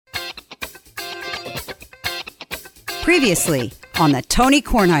Previously on the Tony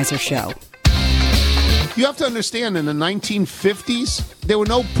Kornheiser Show. You have to understand, in the 1950s, there were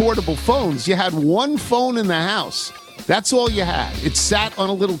no portable phones. You had one phone in the house. That's all you had. It sat on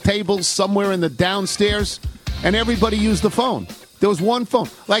a little table somewhere in the downstairs, and everybody used the phone. There was one phone.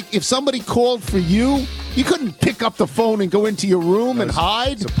 Like, if somebody called for you, you couldn't pick up the phone and go into your room and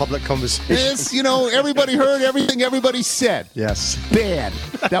hide. It's a public conversation. It's, everybody heard everything everybody said. Yes. Bad.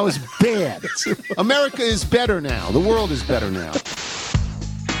 That was bad. America is better now. The world is better now.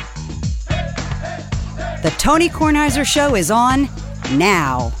 The Tony Kornheiser Show is on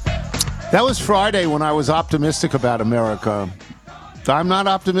now. That was Friday when I was optimistic about America. I'm not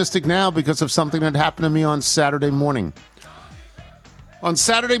optimistic now because of something that happened to me on Saturday morning. On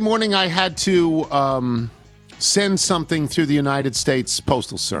Saturday morning, I had to send something through the United States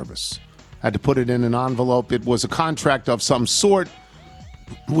Postal Service. I had to put it in an envelope. It was a contract of some sort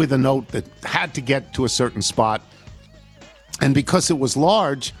with a note that had to get to a certain spot. And because it was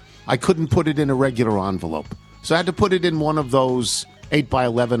large, I couldn't put it in a regular envelope. So I had to put it in one of those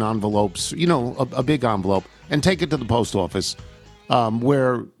 8x11 envelopes, a big envelope, and take it to the post office,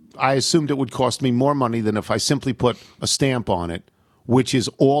 where I assumed it would cost me more money than if I simply put a stamp on it, which is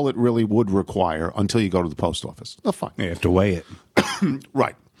all it really would require until you go to the post office. Oh, fine. You have to weigh it.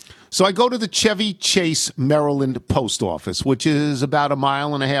 Right. So I go to the Chevy Chase, Maryland post office, which is about 1.5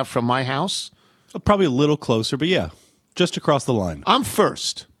 miles from my house. Probably a little closer, but yeah, just across the line. I'm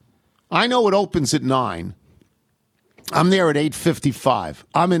first. I know it opens at 9. I'm there at 8:55.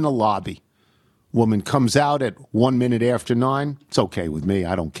 I'm in the lobby. Woman comes out at 1 minute after 9. It's okay with me.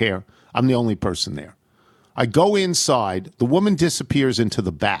 I don't care. I'm the only person there. I go inside. The woman disappears into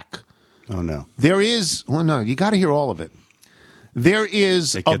the back. Oh, no. No, you got to hear all of it. There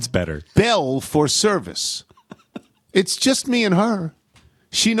is it gets better. Bell for service. It's just me and her.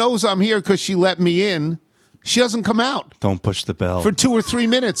 She knows I'm here because she let me in. She doesn't come out. Don't push the bell. For 2 or 3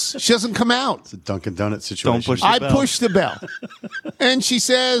 minutes. She doesn't come out. It's a Dunkin' Donuts situation. Don't push the bell. I push the bell. And she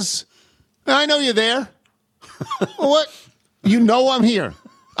says, I know you're there. What? You know I'm here.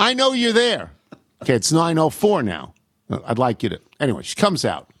 I know you're there. Okay, it's 9:04 now. I'd like you to. Anyway, she comes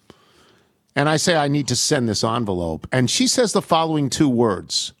out. And I say, I need to send this envelope. And she says the following 2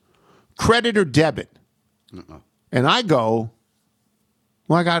 words: credit or debit. And I go,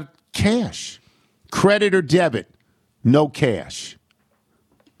 well, I got cash. Credit or debit. No cash.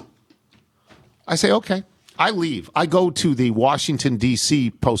 I say, okay. I leave. I go to the Washington, D.C.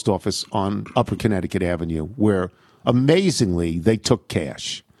 post office on Upper Connecticut Avenue, where amazingly they took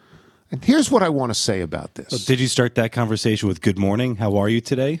cash. And here's what I want to say about this. Did you start that conversation with good morning? How are you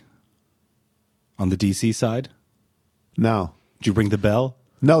today? On the D.C. side? No. Did you ring the bell?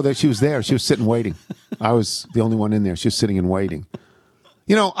 No, she was there. She was sitting waiting. I was the only one in there. She was sitting and waiting.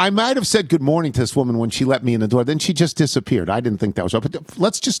 I might have said good morning to this woman when she let me in the door. Then she just disappeared. I didn't think that was right. But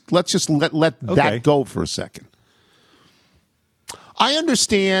let's just let that go for a second. I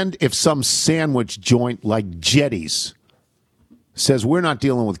understand if some sandwich joint like Jetty's says we're not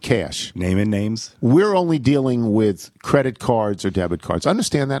dealing with cash. Naming names. We're only dealing with credit cards or debit cards. I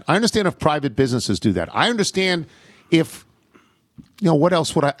understand that. I understand if private businesses do that. I understand if, what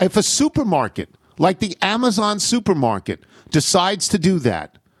else would if a supermarket like the Amazon supermarket decides to do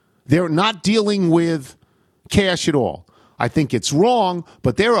that, they're not dealing with cash at all. I think it's wrong,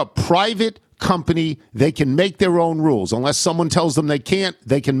 but they're a private company. They can make their own rules. Unless someone tells them they can't,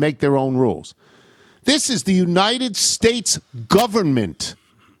 they can make their own rules. This is the United States government.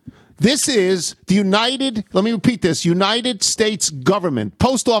 This is the let me repeat this, United States government.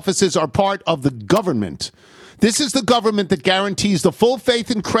 Post offices are part of the government. This is the government that guarantees the full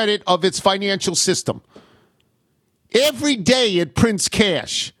faith and credit of its financial system. Every day it prints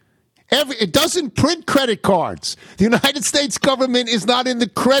cash. It doesn't print credit cards. The United States government is not in the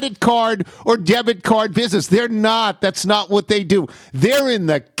credit card or debit card business. They're not. That's not what they do. They're in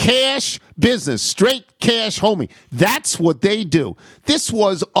the cash business, straight cash, homie. That's what they do. This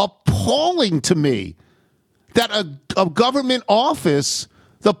was appalling to me that a government office,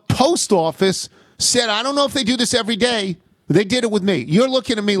 the post office, said, I don't know if they do this every day. They did it with me. You're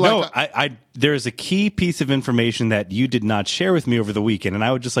looking at me like... No, there's a key piece of information that you did not share with me over the weekend, and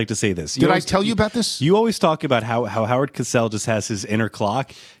I would just like to say this. Did I tell you about this? You always talk about how Howard Cosell just has his inner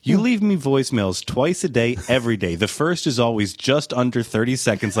clock. You leave me voicemails twice a day, every day. The first is always just under 30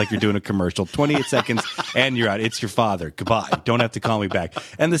 seconds, like you're doing a commercial. 28 seconds, and you're out. It's your father. Goodbye. Don't have to call me back.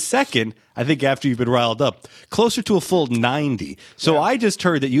 And the second, I think after you've been riled up, closer to a full 90. So I just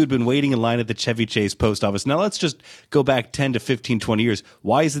heard that you had been waiting in line at the Chevy Chase post office. Now let's just go back 10 to 15, 20 years.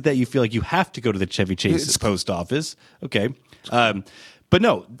 Why is it that you feel like you have to go to the Chevy Chase post office? Okay. But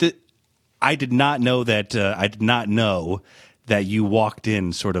no, I did not know that. I did not know that you walked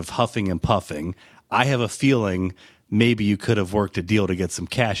in sort of huffing and puffing. I have a feeling maybe you could have worked a deal to get some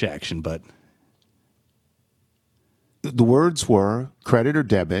cash action, but The words were credit or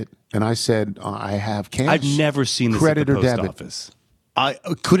debit, and I said, I have cash. I've never seen this credit at the or post debit. office.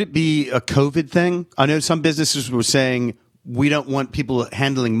 Could it be a COVID thing? I know some businesses were saying we don't want people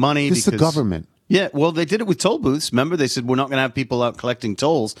handling money. This is the government. Yeah, well, they did it with toll booths. Remember, they said we're not going to have people out collecting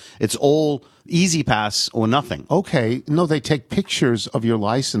tolls. It's all Easy Pass or nothing. Okay, no, they take pictures of your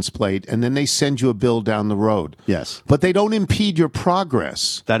license plate and then they send you a bill down the road. Yes. But they don't impede your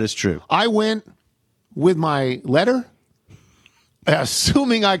progress. That is true. I went with my letter,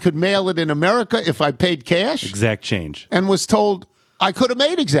 assuming I could mail it in America if I paid cash, Exact change. and was told I could have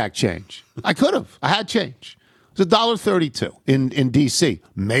made exact change. I could have. I had change. It was $1.32 in D.C.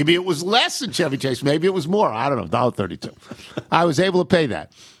 Maybe it was less in Chevy Chase. Maybe it was more. I don't know, $1.32. I was able to pay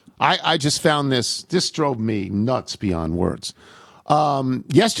that. I just found this drove me nuts beyond words.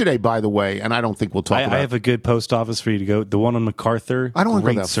 Yesterday, by the way, and I don't think we'll talk about it. I have a good post office for you to go. The one on MacArthur. I don't want to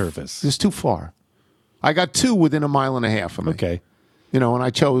great go that service. It's too far. I got two within a mile and a half of me. Okay. And I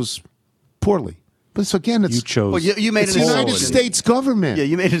chose poorly. But so again, it's You chose. Well, you made it's an the United assumption. States government. Yeah,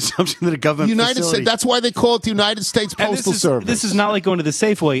 you made an assumption that a government United facility. States. That's why they call it the United States And Postal Service. This is not like going to the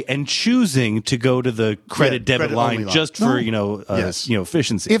Safeway and choosing to go to the credit debit credit-only line line. just for Yes.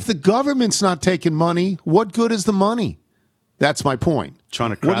 efficiency. If the government's not taking money, what good is the money? That's my point.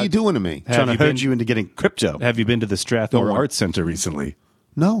 Trying to what are crowd- you doing to me? trying to you herd been- you into getting crypto. Have you been to the Strathmore Don't worry. Arts Center recently?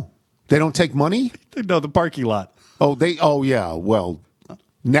 No, they don't take money. No, the parking lot. Oh yeah. Well,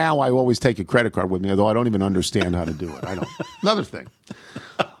 now I always take a credit card with me, although I don't even understand how to do it. I don't. Another thing.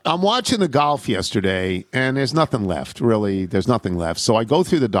 I'm watching the golf yesterday, and there's nothing left, really. There's nothing left. So I go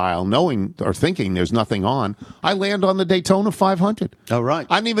through the dial, knowing or thinking there's nothing on. I land on the Daytona 500. Oh, right.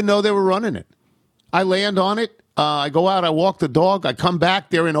 I didn't even know they were running it. I land on it. I go out. I walk the dog. I come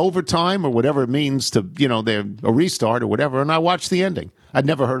back. They're in overtime or whatever it means to, they're a restart or whatever, and I watch the ending. I'd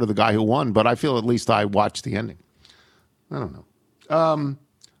never heard of the guy who won, but I feel at least I watched the ending. I don't know.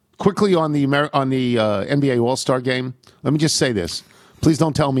 Quickly on the NBA All-Star game, let me just say this. Please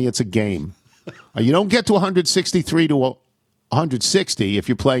don't tell me it's a game. You don't get to 163 to 160 if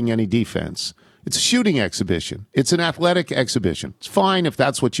you're playing any defense. It's a shooting exhibition. It's an athletic exhibition. It's fine if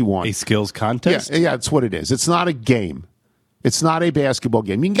that's what you want. A skills contest? Yeah, it's what it is. It's not a game. It's not a basketball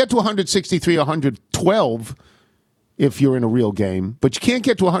game. You can get to 163, 112 if you're in a real game, but you can't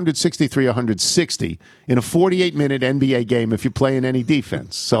get to 163, 160 in a 48-minute NBA game if you're playing any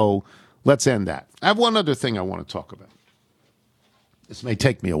defense. So let's end that. I have one other thing I want to talk about. This may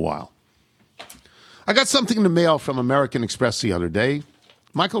take me a while. I got something in the mail from American Express the other day.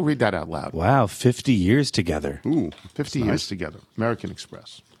 Michael, read that out loud. Wow, 50 years together. Ooh, 50 years together. American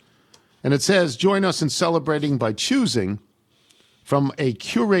Express. And it says, join us in celebrating by choosing from a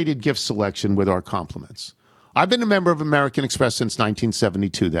curated gift selection with our compliments. I've been a member of American Express since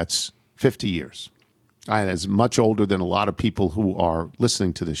 1972. That's 50 years. I am much older than a lot of people who are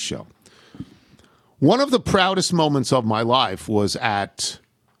listening to this show. One of the proudest moments of my life was at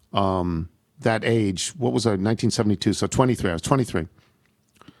that age. What was I? 1972, so 23. I was 23.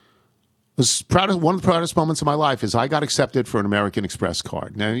 One of the proudest moments of my life is I got accepted for an American Express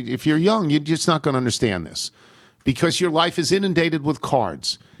card. Now, if you're young, you're just not going to understand this because your life is inundated with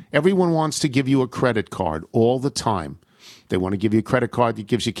cards. Everyone wants to give you a credit card all the time. They want to give you a credit card that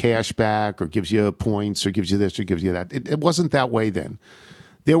gives you cash back or gives you points or gives you this or gives you that. It wasn't that way then.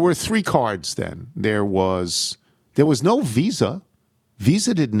 There were three cards then. There was no Visa.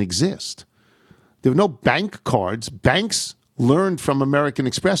 Visa didn't exist. There were no bank cards. Banks learned from American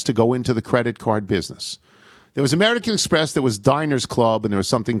Express to go into the credit card business. There was American Express, there was Diners Club, and there was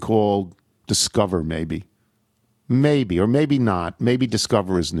something called Discover, maybe. Maybe, or maybe not. Maybe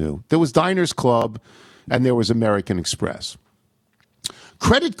Discover is new. There was Diners Club, and there was American Express.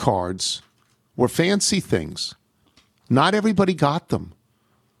 Credit cards were fancy things. Not everybody got them.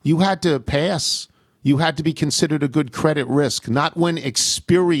 You had to pass. You had to be considered a good credit risk, not when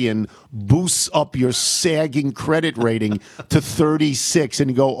Experian boosts up your sagging credit rating to 36 and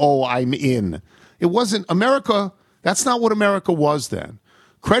you go, oh, I'm in. It wasn't America. That's not what America was then.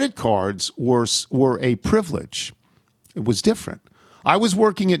 Credit cards were a privilege. It was different. I was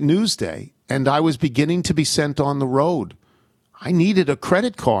working at Newsday, and I was beginning to be sent on the road. I needed a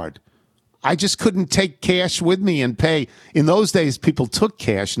credit card. I just couldn't take cash with me and pay. In those days, people took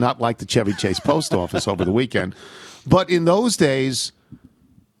cash, not like the Chevy Chase post office over the weekend. But in those days,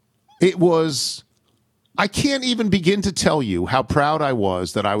 it was, I can't even begin to tell you how proud I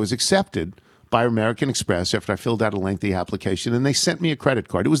was that I was accepted by American Express after I filled out a lengthy application, and they sent me a credit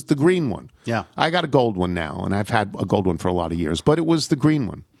card. It was the green one. Yeah. I got a gold one now, and I've had a gold one for a lot of years, but it was the green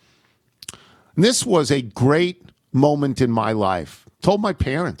one. And this was a great moment in my life. Told my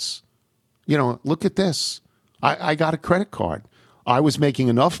parents, look at this. I got a credit card. I was making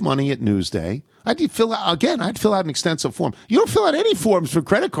enough money at Newsday. I'd fill out an extensive form. You don't fill out any forms for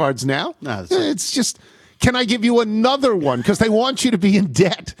credit cards now. No, it's just, can I give you another one? Because they want you to be in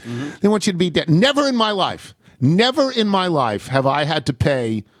debt. Mm-hmm. They want you to be in debt. Never in my life have I had to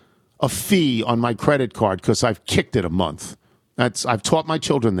pay a fee on my credit card because I've kicked it a month. I've taught my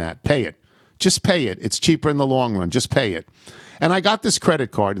children that. Pay it. Just pay it. It's cheaper in the long run. Just pay it. And I got this credit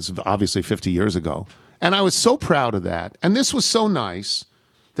card. It's obviously 50 years ago. And I was so proud of that. And this was so nice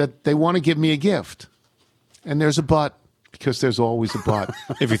that they want to give me a gift. And there's a but, because there's always a but.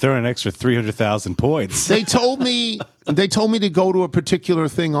 If you throw in an extra 300,000 points. They told me to go to a particular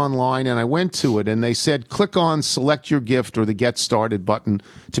thing online, and I went to it, and they said, click on select your gift or the get started button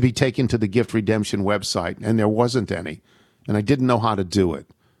to be taken to the gift redemption website. And there wasn't any. And I didn't know how to do it.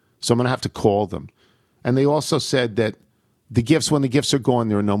 So I'm going to have to call them. And they also said that when the gifts are gone,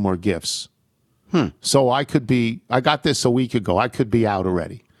 there are no more gifts. So I got this a week ago. I could be out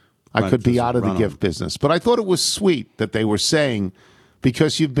already. I could be out of the gift business. But I thought it was sweet that they were saying,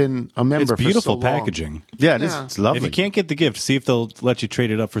 because you've been a member it's for beautiful so long. packaging. Yeah, it is. It's lovely. If you can't get the gift, see if they'll let you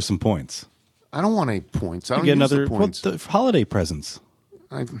trade it up for some points. I don't want any points. I don't get use another the points. the holiday presents.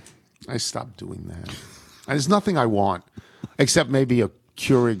 I stopped doing that. There's nothing I want except maybe a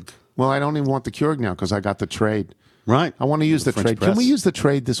Keurig. Well, I don't even want the Keurig now because I got the trade. Right. I want to use the French trade. press. Can we use the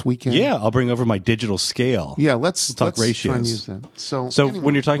trade this weekend? Yeah, I'll bring over my digital scale. Yeah, let's talk try ratios. and use that. So anyway.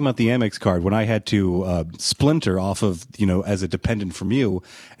 When you're talking about the Amex card, when I had to splinter off of, as a dependent from you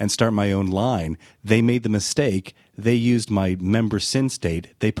and start my own line, they made the mistake. They used my member since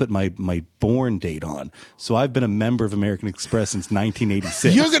date. They put my born date on. So I've been a member of American Express since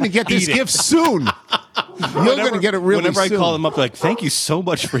 1986. You're going to get this gift soon. You're going to get it really whenever soon. I call them up, like, thank you so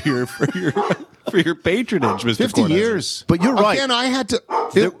much for your patronage, Mr. 50 Kornheiser. years. But you're right. Again, I had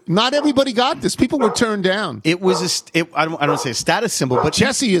to. Not everybody got this. People were turned down. It was I don't want to say a status symbol, but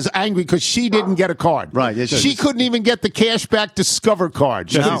Jessie is angry because she didn't get a card. Right, yeah, she couldn't even get the cashback Discover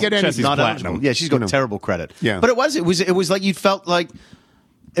card. She didn't get anything. Jessie's not platinum. eligible. Yeah, she's got terrible credit. Yeah. But it was like you felt like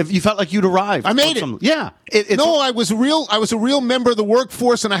if you felt like you'd arrived. I made it. Yeah. I was a real member of the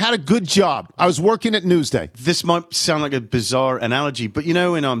workforce, and I had a good job. I was working at Newsday. This might sound like a bizarre analogy, but in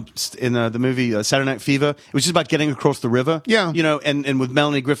the movie Saturday Night Fever, it was just about getting across the river. Yeah. And with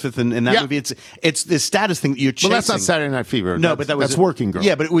Melanie Griffith in that movie, it's the status thing that you're chasing. Well, that's not Saturday Night Fever. No, but that's Working Girl.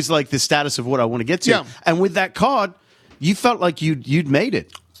 Yeah, but it was like the status of what I want to get to. Yeah. And with that card, you felt like you'd made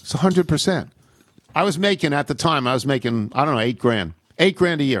it. It's 100%. I was making at the time. I don't know, $8,000.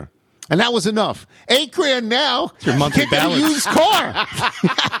 $8,000 a year. And that was enough. $8,000 now. Your monthly Get a balance. used car.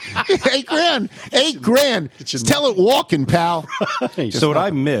 $8,000. $8,000. Tell it walking, pal. So what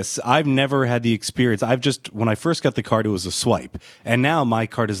I miss, I've never had the experience. When I first got the card, it was a swipe, and now my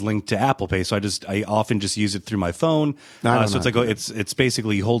card is linked to Apple Pay. So I often just use it through my phone. So it's like it's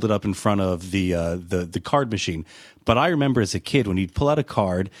basically you hold it up in front of the card machine. But I remember as a kid when you'd pull out a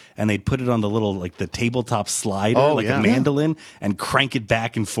card and they'd put it on the little the tabletop slider, a mandolin, and crank it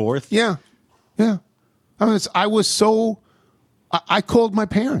back and forth. Yeah. I called my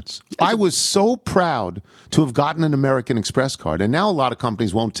parents. I was so proud to have gotten an American Express card. And now a lot of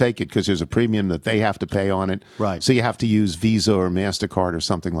companies won't take it because there's a premium that they have to pay on it. Right. So you have to use Visa or MasterCard or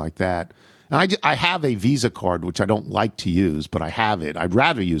something like that. And I have a Visa card, which I don't like to use, but I have it. I'd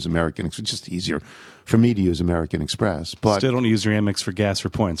rather use American Express. It's just easier for me to use American Express. But Still don't use your Amex for gas or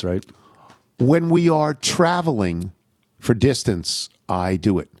points, right? when we are traveling for distance, I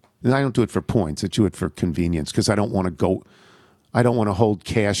do it. And I don't do it for points. I do it for convenience because I don't want to hold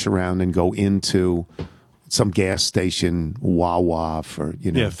cash around and go into some gas station, Wawa for,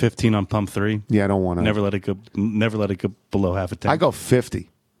 Yeah, 15 on pump 3. Yeah, I don't want to. Never let it go below half a tank. I go 50.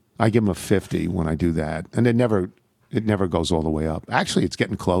 I give them a 50 when I do that. And it never goes all the way up. Actually, it's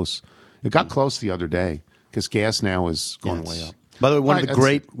getting close. It got close the other day because gas now is going way up. By the way, one of the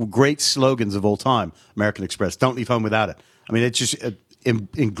Right, great slogans of all time, American Express, don't leave home without it. I mean, it's just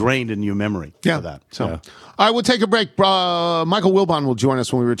ingrained in your memory for that. So, all right, we'll take a break. Michael Wilbon will join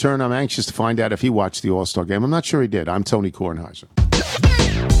us when we return. I'm anxious to find out if he watched the All-Star game. I'm not sure he did. I'm Tony Kornheiser.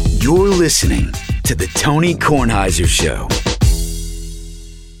 You're listening to the Tony Kornheiser Show.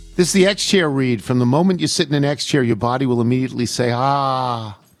 This is the X-Chair read. From the moment you sit in an X-Chair, your body will immediately say,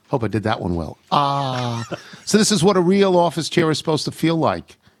 ah. Hope I did that one well. Ah. So this is what a real office chair is supposed to feel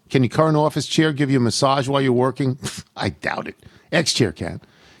like. Can your current office chair give you a massage while you're working? I doubt it. X-Chair can.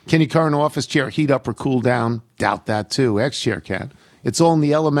 Can your current office chair heat up or cool down? Doubt that too. X-Chair can. It's all in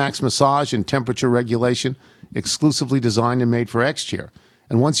the Elemax massage and temperature regulation, exclusively designed and made for X-Chair.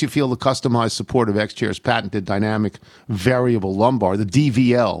 And once you feel the customized support of X-Chair's patented dynamic variable lumbar, the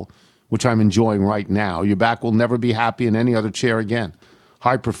DVL, which I'm enjoying right now, your back will never be happy in any other chair again.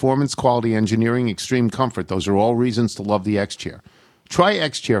 High performance, quality engineering, extreme comfort. Those are all reasons to love the X-Chair. Try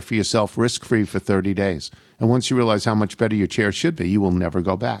X-Chair for yourself risk-free for 30 days. And once you realize how much better your chair should be, you will never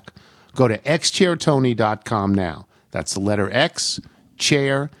go back. Go to xchairtony.com now. That's the letter X,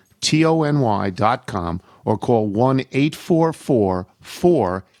 chair, TONY.com, or call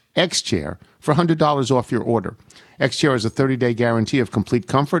 1-844-4-XChair for $100 off your order. X-Chair has a 30-day guarantee of complete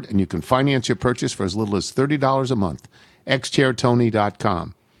comfort, and you can finance your purchase for as little as $30 a month.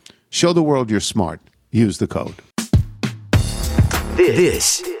 xchairtony.com. Show the world you're smart. Use the code.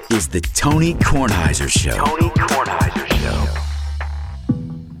 This is the Tony Kornheiser Show. Tony Kornheiser Show.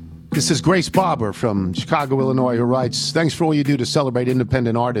 This is Grace Barber from Chicago, Illinois, who writes, thanks for all you do to celebrate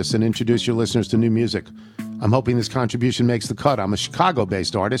independent artists and introduce your listeners to new music. I'm hoping this contribution makes the cut. I'm a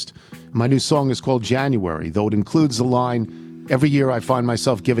Chicago-based artist. My new song is called January, though it includes the line, every year I find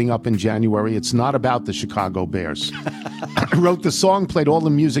myself giving up in January. It's not about the Chicago Bears. I wrote the song, played all the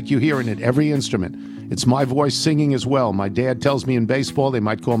music you hear in it, every instrument. It's my voice singing as well. My dad tells me in baseball they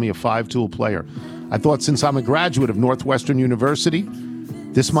might call me a five-tool player. I thought since I'm a graduate of Northwestern University,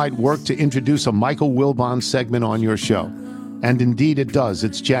 this might work to introduce a Michael Wilbon segment on your show. And indeed it does.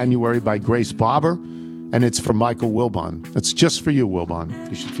 It's January by Grace Barber, and it's for Michael Wilbon. It's just for you, Wilbon.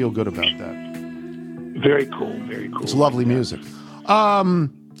 You should feel good about that. Very cool, very cool. It's lovely music.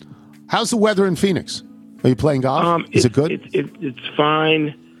 How's the weather in Phoenix? Are you playing golf? Is it good? It's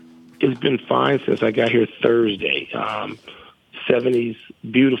fine. It's been fine since I got here Thursday. 70s,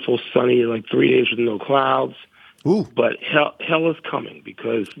 beautiful, sunny, like 3 days with no clouds. Ooh. But hell is coming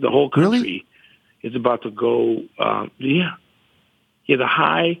because the whole country Really? is about to go, the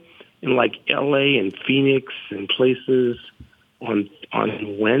high in like L.A. and Phoenix and places on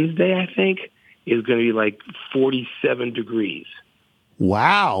Wednesday, I think, is going to be like 47 degrees.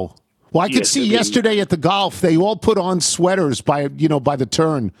 Wow. Well, I could see yesterday at the golf, they all put on sweaters by the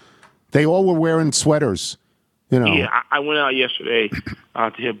turn. They all were wearing sweaters. Yeah, I went out yesterday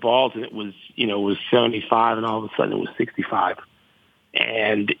to hit balls, and it was 75, and all of a sudden it was 65.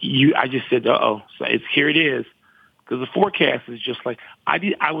 And I just said, so here it is, because the forecast is just like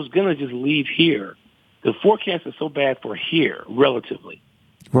I was gonna just leave here. The forecast is so bad for here, relatively.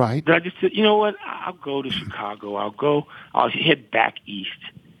 Right. But I just said, you know what? I'll go to Chicago. I'll head back east,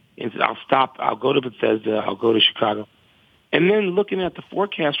 and I'll stop. I'll go to Bethesda. I'll go to Chicago. And then looking at the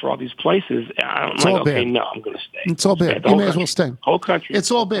forecast for all these places, I'm It's like, all okay, bad. no, I'm going to stay. It's all bad. The You whole may as well country. stay. Whole country. It's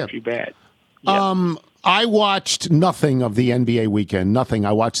all bad. Pretty bad. Yeah. I watched nothing of the NBA weekend. Nothing.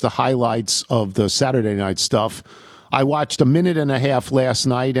 I watched the highlights of the Saturday night stuff. I watched a minute and a half last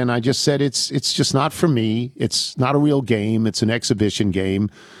night, and I just said it's just not for me. It's not a real game. It's an exhibition game.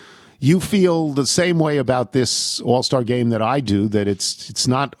 You feel the same way about this All-Star game that I do, that it's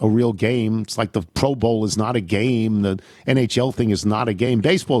not a real game. It's like the Pro Bowl is not a game. The NHL thing is not a game.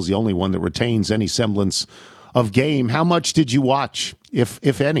 Baseball is the only one that retains any semblance of game. How much did you watch,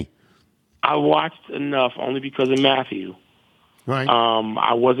 if any? I watched enough only because of Matthew. Right.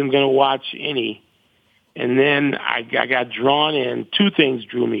 I wasn't going to watch any. And then I got drawn in. Two things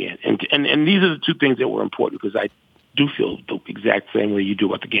drew me in. And these are the two things that were important because I do feel the exact same way you do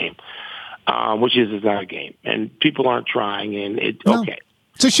about the game, which is it's not a game. And people aren't trying. And okay.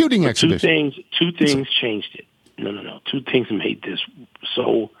 It's a shooting exhibition. Two things changed it. No. Two things made this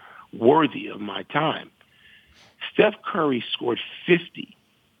so worthy of my time. Steph Curry scored 50.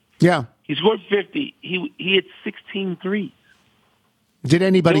 Yeah. He scored 50. He hit 16 threes. Did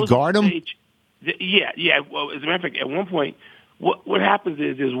anybody guard him? Yeah. Well, as a matter of fact, at one point, what happens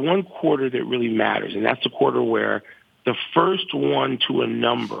is there's one quarter that really matters, and that's the quarter where the first one to a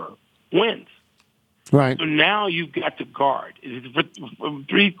number wins. Right. So now you've got to guard. For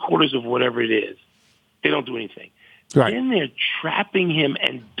 3 quarters of whatever it is, they don't do anything. Right. Then they're trapping him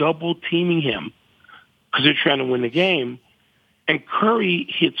and double-teaming him because they're trying to win the game. And Curry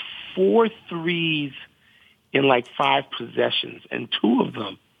hits 4 threes in like 5 possessions, and 2 of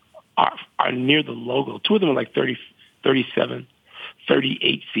them are near the logo. 2 of them are like 30, 37,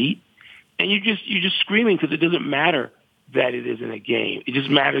 38 feet. And you're just screaming because it doesn't matter that it isn't a game. It just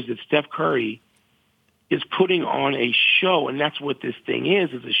matters that Steph Curry is putting on a show, and that's what this thing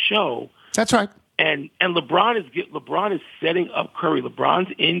is a show. That's right. And LeBron is setting up Curry.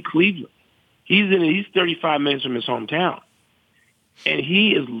 LeBron's in Cleveland. He's 35 minutes from his hometown. And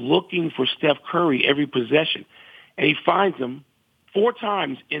he is looking for Steph Curry every possession. And he finds him 4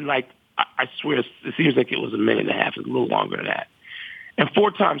 times in I swear it seems like it was a minute and a half. It's a little longer than that. And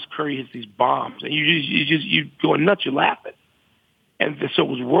 4 times Curry hits these bombs, and you going nuts. You're laughing, and so it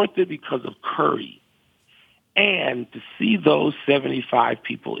was worth it because of Curry, and to see those 75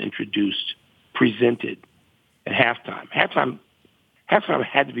 people introduced, presented at halftime. Halftime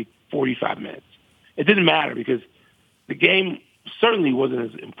had to be 45 minutes. It didn't matter because the game certainly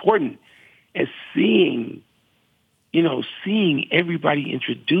wasn't as important as seeing everybody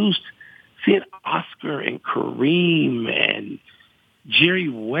introduced, seeing Oscar and Kareem and Jerry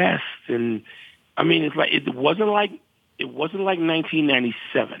West, and I mean, it wasn't like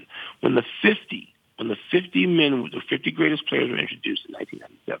 1997 when the 50 men, the 50 greatest players were introduced in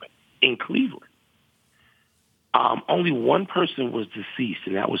 1997 in Cleveland. Only one person was deceased,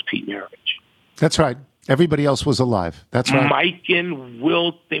 and that was Pete Maravich. That's right. Everybody else was alive. That's right. Mike and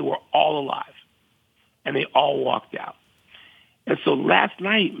Wilt, they were all alive, and they all walked out. And so last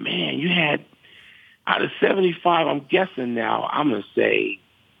night, man, you had out of 75, I'm guessing now, I'm going to say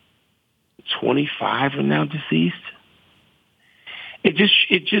 25 are now deceased.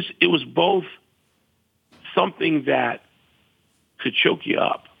 It was both something that could choke you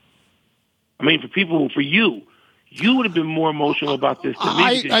up. I mean, for you would have been more emotional about this than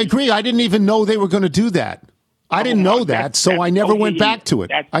me. I agree. I didn't even know they were going to do that. I didn't know that, so I never went back to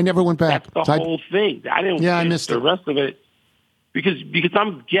it. I never went back. That's the whole thing. I didn't. Yeah, I missed the rest of it because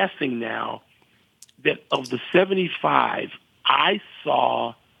I'm guessing now that of the 75, I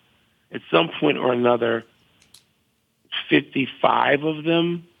saw at some point or another 55 of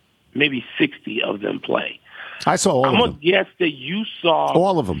them, maybe 60 of them play. I saw all of them. I'm going to guess that you saw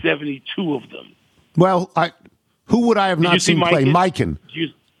all of them. 72 of them. Well, who would I have not seen play? Mikan.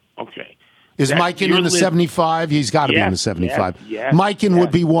 Okay. Is Mikan in the 75? He's got to be in the 75. Mikan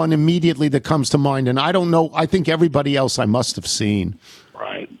would be one immediately that comes to mind, and I don't know. I think everybody else I must have seen.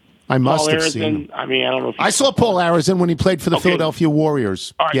 Right. I must have seen. I mean, I don't know. If I saw Paul Arizin when he played for the Philadelphia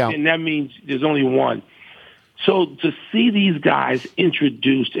Warriors. All right, and that means there's only one. So to see these guys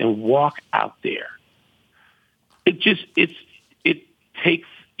introduced and walk out there, it takes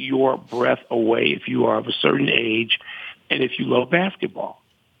your breath away if you are of a certain age and if you love basketball.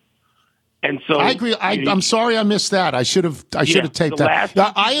 And so I agree. I'm sorry I missed that. I should have taped that.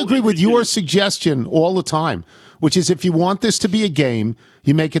 I agree with your suggestion all the time, which is if you want this to be a game,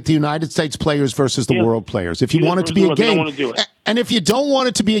 you make it the United States players versus the world players. If you want it to be a game, and if you don't want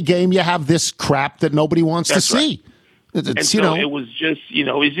it to be a game, you have this crap that nobody wants to see. Right. And so it was just,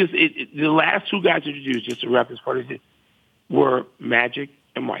 the last 2 guys introduced, just to wrap this part, were Magic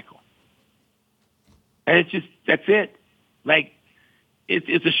and Michael. And that's it. Like,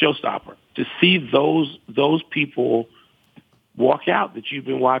 it's a showstopper to see those people walk out that you've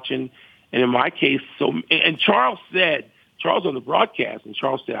been watching. And in my case, and Charles on the broadcast, and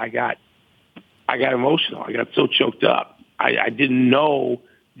Charles said, I got emotional. I got so choked up. I didn't know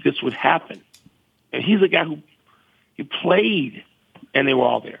this would happen. And he's a guy who played, and they were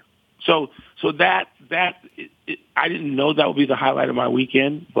all there. So that I didn't know that would be the highlight of my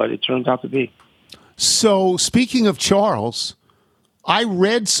weekend, but it turns out to be. So speaking of Charles, I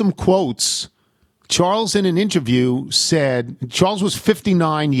read some quotes. Charles, in an interview, said Charles was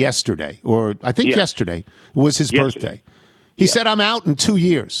 59 yesterday, or I think yesterday was his birthday. He said, "I'm out in 2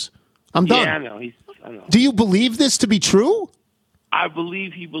 years. I'm done." Yeah, I know. I know. Do you believe this to be true? I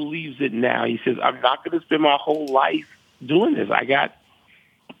believe he believes it now. He says, "I'm not going to spend my whole life doing this. I got,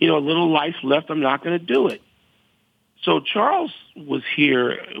 a little life left. I'm not going to do it." So Charles was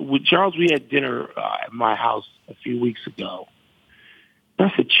here. With Charles, we had dinner at my house a few weeks ago.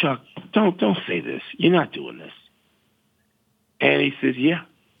 I said, "Chuck, don't say this. You're not doing this." And he says, yeah,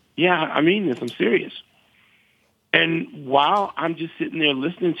 I mean this. I'm serious. And while I'm just sitting there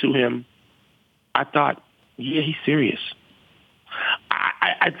listening to him, I thought, yeah, he's serious.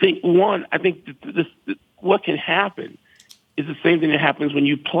 I think what can happen is the same thing that happens when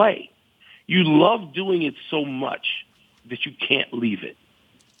you play. You love doing it so much that you can't leave it.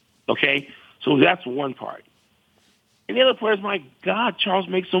 Okay? So that's one part. And the other part is, my God, Charles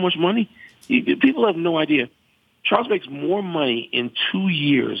makes so much money. People have no idea. Charles makes more money in 2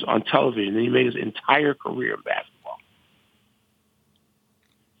 years on television than he made his entire career in basketball.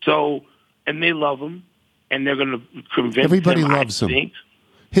 So, and they love him, and they're going to convince everybody him. Loves him.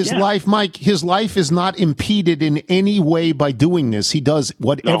 His life, Mike, his life is not impeded in any way by doing this. He does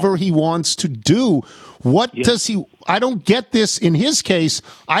whatever he wants to do. What does he? I don't get this in his case.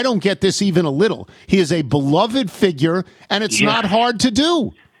 I don't get this even a little. He is a beloved figure, and it's not hard to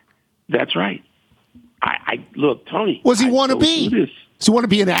do. That's right. I look, Tony. What does he want to be? Does he want to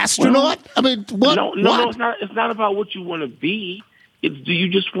be an astronaut? Well, I mean, what? No, it's not. It's not about what you want to be. do you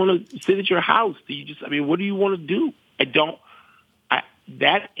just want to sit at your house? Do you just, I mean, what do you want to do?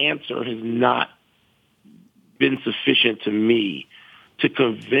 That answer has not been sufficient to me to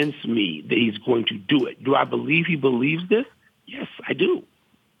convince me that he's going to do it. Do I believe he believes this? Yes, I do.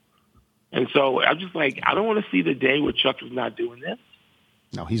 And so I'm just like, I don't want to see the day where Chuck is not doing this.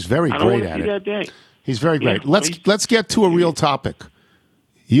 No, he's very I don't great want to at see it. that day. He's very great. Yeah, Let's get to a real topic.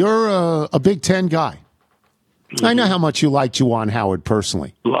 You're a Big Ten guy. I know how much you like Juwan Howard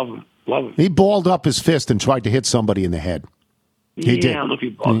personally. Love him. Love him. He balled up his fist and tried to hit somebody in the head. He did. I don't know if he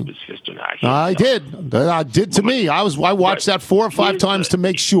balled up his fist or not. I did. I did to me. I watched that 4 or 5 times to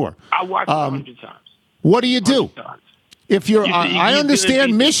make sure. I watched it 100 times. What do you do? 100 times. If you're, You- I you're understand gonna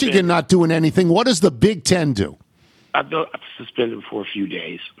be Michigan suspended. not doing anything. What does the Big Ten do? I've suspended him for a few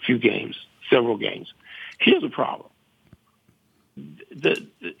days, a few games, several games. Here's the problem. And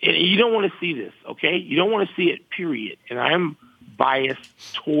you don't want to see this, okay? You don't want to see it, period. And I am biased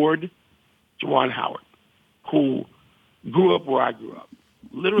toward Juwan Howard, who grew up where I grew up,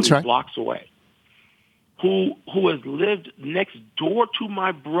 literally That's right. blocks away, who has lived next door to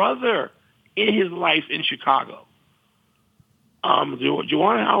my brother in his life in Chicago.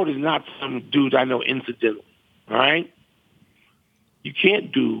 Juwan Howard is not some dude I know incidentally, all right? You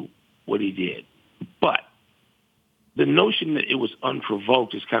can't do what he did. But the notion that it was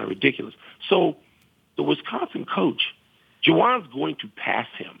unprovoked is kind of ridiculous. So the Wisconsin coach, Juwan's going to pass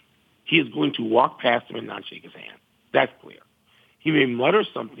him. He is going to walk past him and not shake his hand. That's clear. He may mutter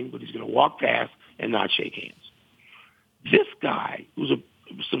something, but he's going to walk past and not shake hands. This guy, who's a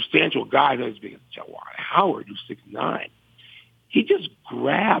substantial guy, not as big as Juwan Howard, who's 6'9", he just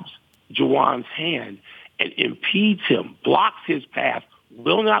grabs Juwan's hand and impedes him, blocks his path,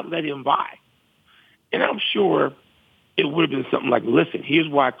 will not let him by. And I'm sure it would have been something like, listen, here's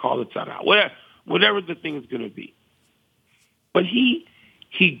why I call it timeout, whatever the thing is going to be. But he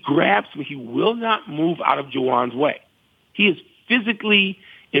grabs him. He will not move out of Juwan's way. He is physically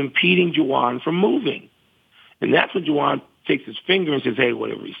impeding Juwan from moving. And that's when Juwan takes his finger and says, hey,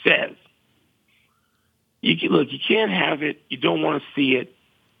 whatever he says. You can't have it. You don't want to see it.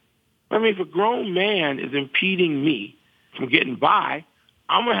 I mean, if a grown man is impeding me from getting by,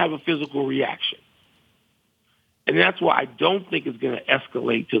 I'm going to have a physical reaction. And that's why I don't think it's going to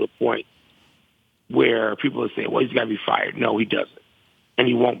escalate to the point where people are saying, well, he's got to be fired. No, he doesn't. And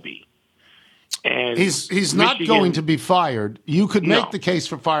he won't be. And He's not going to be fired. You could make the case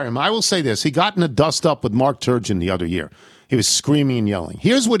for firing him. I will say this. He got in a dust-up with Mark Turgeon the other year. He was screaming and yelling.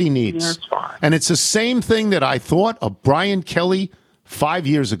 Here's what he needs. That's fine. And it's the same thing that I thought of Brian Kelly 5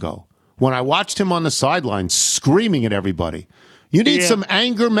 years ago when I watched him on the sideline screaming at everybody. You need some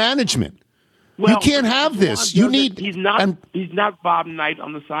anger management. Well, you can't have this. You need. He's not Bob Knight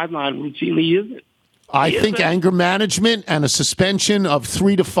on the sideline routinely, he isn't. I think anger management and a suspension of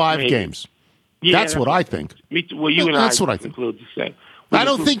 3 to 5 games. Yeah, that's what I think. Me too. Well, you and That's I what I think. conclude the same. I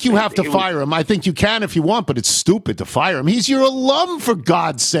don't think you have to fire him. I think you can if you want, but it's stupid to fire him. He's your alum, for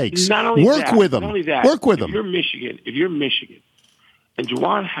God's sakes. Not only Work that, with him. Not only that, Work with if him. You're Michigan, and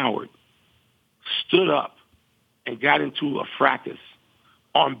Juwan Howard stood up and got into a fracas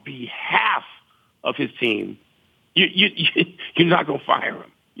on behalf of his team, you're not going to fire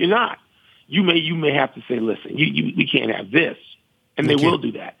him. You're not. You may have to say, listen, we can't have this, and they will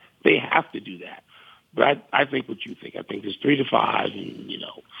do that. They have to do that. But I think what you think. I think there's 3 to 5, and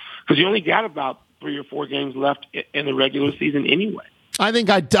because you only got about 3 or 4 games left in the regular season anyway. I think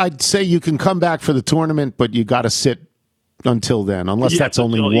I'd say you can come back for the tournament, but you got to sit until then, unless that's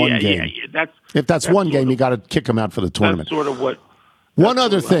only one game. If that's one game, you got to kick him out for the tournament. That's sort of what. One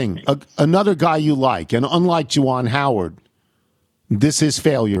other thing, another guy you like, and unlike Juwan Howard, this is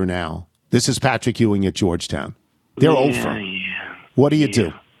failure now. This is Patrick Ewing at Georgetown. They're over. Yeah. What do you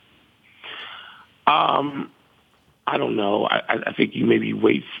do? I don't know. I think you maybe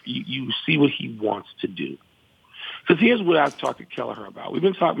wait. You see what he wants to do. Because here's what I've talked to Kelleher about. We've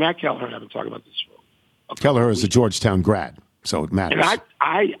been talking. Matt Kelleher and I've been talking about this for. Kelleher is a Georgetown grad, so it matters. And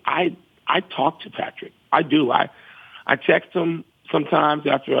I talk to Patrick. I do. I text him sometimes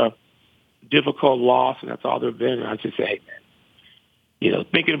after a difficult loss, and that's all there've been. And I just say, hey, man,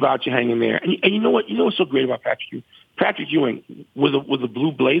 thinking about you hanging there. And you know what? You know what's so great about Patrick Ewing? Patrick Ewing was a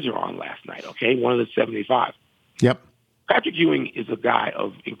blue blazer on last night, okay? One of the 75. Yep. Patrick Ewing is a guy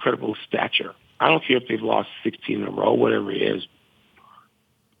of incredible stature. I don't care if they've lost 16 in a row, whatever it is.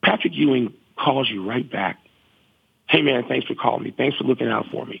 Patrick Ewing calls you right back. Hey, man, thanks for calling me. Thanks for looking out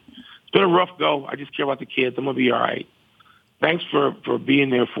for me. It's been a rough go. I just care about the kids. I'm going to be all right. Thanks for being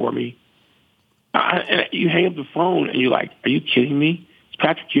there for me. And you hang up the phone, and you're like, are you kidding me? It's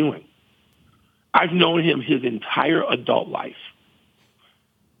Patrick Ewing. I've known him his entire adult life.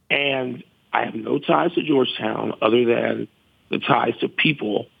 And I have no ties to Georgetown other than the ties to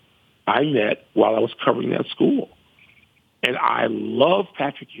people I met while I was covering that school. And I love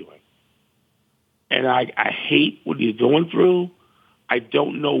Patrick Ewing. And I hate what he's going through. I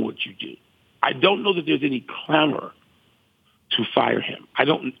don't know what you do. I don't know that there's any clamor to fire him. I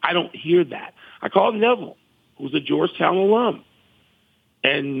don't hear that. I called Neville, who's a Georgetown alum.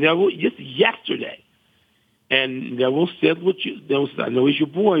 And Neville, just yesterday, and Neville said, I know he's your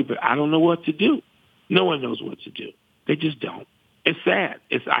boy, but I don't know what to do. No one knows what to do. They just don't. It's sad.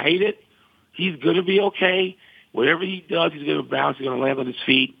 I hate it. He's going to be okay. Whatever he does, he's going to bounce. He's going to land on his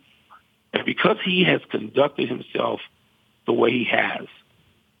feet. And because he has conducted himself the way he has,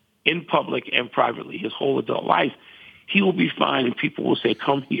 in public and privately, his whole adult life, he will be fine, and people will say,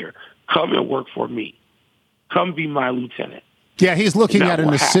 come here. Come and work for me. Come be my lieutenant. Yeah, he's looking at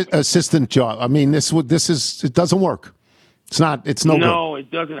an assistant job. I mean, it doesn't work. It's no good. No,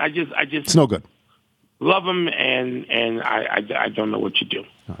 it doesn't. It's no good. Love him, and I don't know what you do.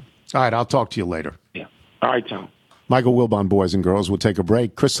 All right, I'll talk to you later. Yeah. All right, Tom. Michael Wilbon, boys and girls. We'll take a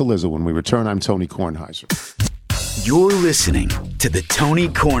break. Chris Cillizza, when we return, I'm Tony Kornheiser. You're listening to The Tony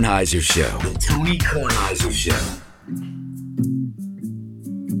Kornheiser Show. The Tony Kornheiser Show.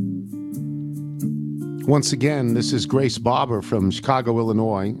 Once again, this is Grace Barber from Chicago,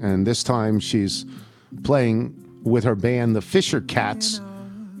 Illinois, and this time she's playing with her band, the Fisher Cats,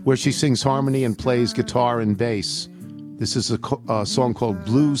 where she sings harmony and plays guitar and bass. This is a song called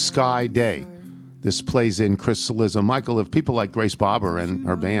Blue Sky Day. This plays in Chris Cillizza. Michael, if people like Grace Barber and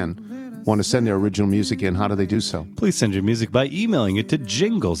her band want to send their original music in, how do they do so? Please send your music by emailing it to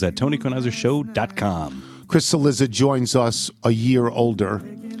jingles@TonyKornheiserShow.com. Chris Cillizza joins us a year older.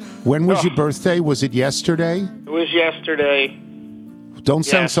 When was your birthday? Was it yesterday? It was yesterday. Don't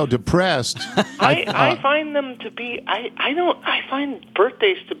sound so depressed. I find them to be. I find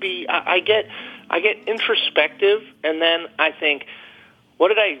birthdays to be. I get introspective, and then I think, what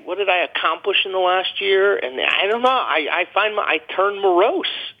did I accomplish in the last year? And I don't know. I find I turn morose.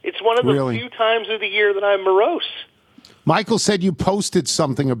 It's one of the few times of the year that I'm morose. Michael said you posted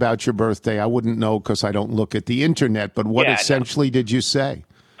something about your birthday. I wouldn't know because I don't look at the internet. But what essentially did you say?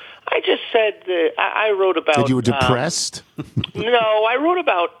 I just said that I wrote about. That you were depressed? No, I wrote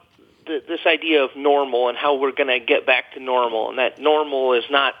about this idea of normal and how we're going to get back to normal, and that normal is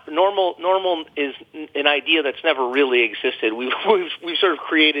not normal. Normal is an idea that's never really existed. We've sort of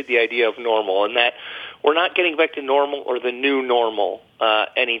created the idea of normal, and that we're not getting back to normal or the new normal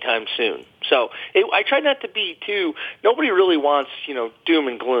anytime soon. So I try not to be too. Nobody really wants doom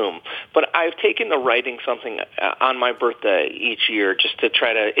and gloom, but I've taken to writing something on my birthday each year just to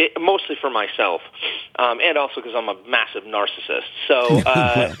try to, mostly for myself, and also because I'm a massive narcissist. So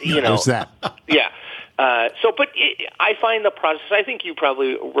There's that. Yeah. I find the process, I think you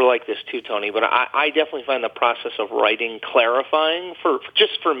probably were like this too, Tony, but I definitely find the process of writing clarifying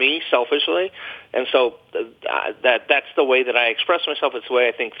just for me, selfishly. And so that's the way that I express myself. It's the way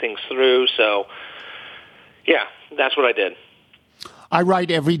I think things through. So, yeah, that's what I did. I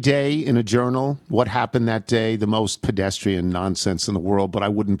write every day in a journal what happened that day, the most pedestrian nonsense in the world, but I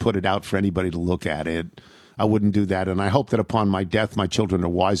wouldn't put it out for anybody to look at it. I wouldn't do that. And I hope that upon my death, my children are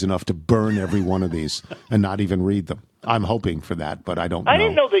wise enough to burn every one of these and not even read them. I'm hoping for that, but I don't know. I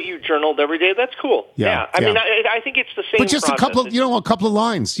didn't know that you journaled every day. That's cool. Yeah. I mean, I think it's the same But just process. a couple of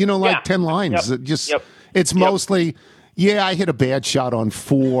lines, 10 lines. Yep. It's mostly, I hit a bad shot on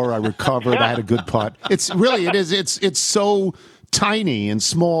 4. I recovered. I had a good putt. It is. It's so tiny and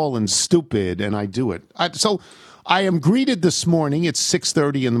small and stupid, and I do it. I am greeted this morning, it's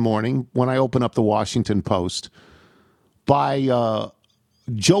 6:30 in the morning, when I open up the Washington Post, by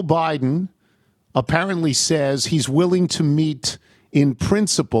Joe Biden apparently says he's willing to meet in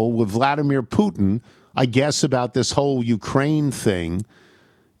principle with Vladimir Putin, I guess, about this whole Ukraine thing.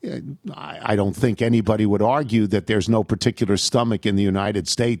 I don't think anybody would argue that there's no particular stomach in the United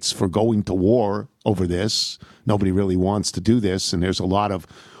States for going to war over this. Nobody really wants to do this, and there's a lot of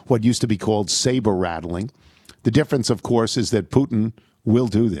what used to be called saber rattling. The difference, of course, is that Putin will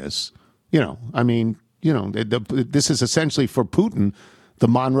do this. This is essentially for Putin the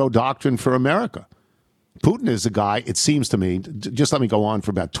Monroe Doctrine for America. Putin is a guy, it seems to me, just let me go on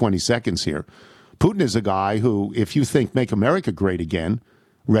for about 20 seconds here. Putin is a guy who, if you think Make America Great Again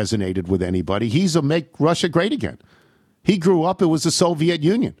resonated with anybody, he's a Make Russia Great Again. He grew up, it was the Soviet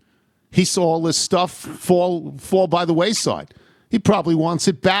Union. He saw all this stuff fall by the wayside. He probably wants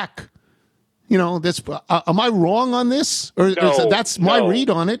it back. Am I wrong on this? That's my read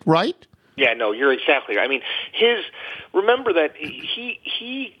on it, right? Yeah, no, you're exactly right. I mean, remember that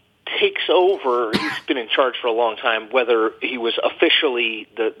he takes over, he's been in charge for a long time, whether he was officially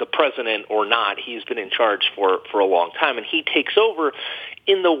the president or not, he's been in charge for a long time. And he takes over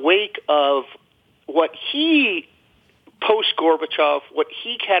in the wake of what he, post-Gorbachev, what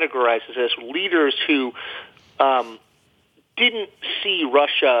he categorizes as leaders who didn't see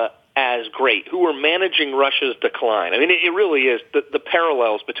Russia as great, who were managing Russia's decline. I mean, it really is the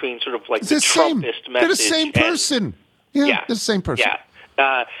parallels between sort of like the Trumpist message. They're the same person. Yeah, the same person.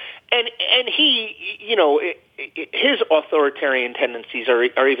 Yeah. And he, his authoritarian tendencies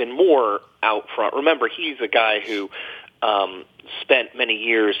are even more out front. Remember, he's a guy who spent many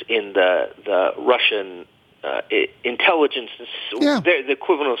years in the Russian intelligence, the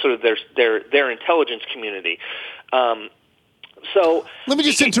equivalent of sort of their intelligence community. So let me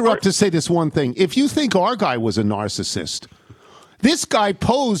just interrupt to say this one thing. If you think our guy was a narcissist, this guy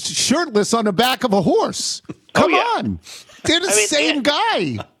posed shirtless on the back of a horse. Come on. They're the same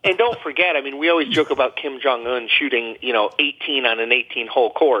guy. And don't forget, I mean, we always joke about Kim Jong-un shooting, 18 on an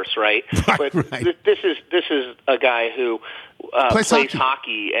 18-hole course, right? But this is a guy who plays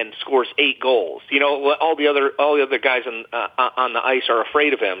hockey and scores 8 goals. All the other guys on the ice are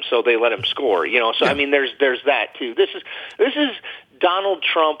afraid of him, so they let him score. So I mean, there's that too. This is Donald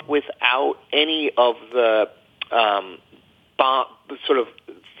Trump without any of the sort of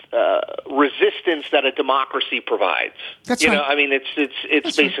resistance that a democracy provides. That's right. I mean,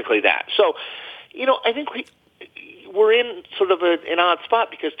 it's basically that. So, I think we're in sort of an odd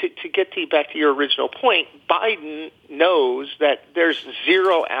spot because to get back to your original point, Biden knows that there's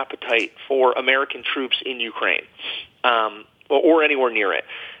zero appetite for American troops in Ukraine or anywhere near it.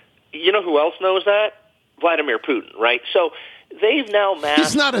 You know who else knows that? Vladimir Putin, right? So they've now masked...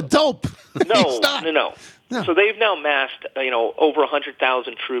 He's not a dope. No. So they've now massed, over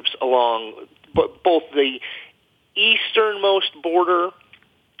 100,000 troops along both the easternmost border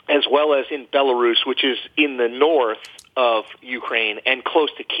as well as in Belarus, which is in the north of Ukraine and close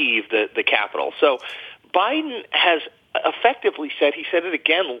to Kyiv, the capital. So Biden has effectively said, he said it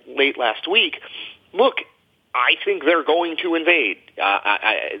again late last week, look, I think they're going to invade.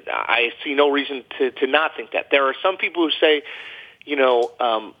 I see no reason to not think that. There are some people who say,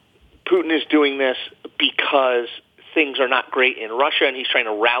 Putin is doing this because things are not great in Russia and he's trying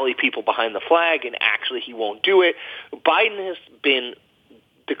to rally people behind the flag, and actually he won't do it. Biden has been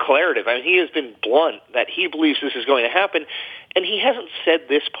declarative. I mean, he has been blunt that he believes this is going to happen, and he hasn't said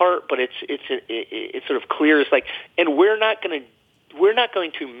this part, but it's sort of clear. It's like, and we're not going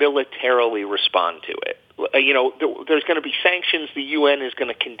to militarily respond to it. There's going to be sanctions the UN is going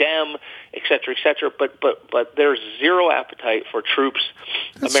to condemn, et cetera, but there's zero appetite for troops,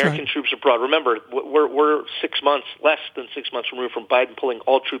 American troops abroad. Remember, we're less than 6 months removed from Biden pulling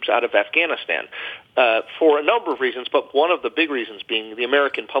all troops out of Afghanistan for a number of reasons, but one of the big reasons being the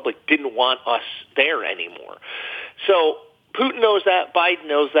American public didn't want us there anymore. So Putin knows that, Biden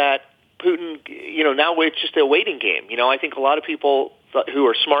knows that. Putin, now it's just a waiting game. I think a lot of people who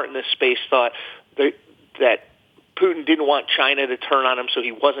are smart in this space thought that Putin didn't want China to turn on him, so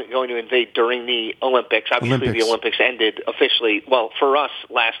he wasn't going to invade during the Olympics. Obviously, the Olympics ended officially, well, for us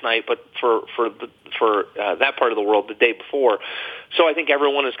last night, but for that part of the world the day before. So I think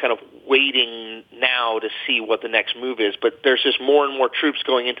everyone is kind of waiting now to see what the next move is. But there's just more and more troops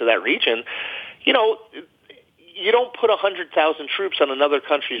going into that region. You don't put 100,000 troops on another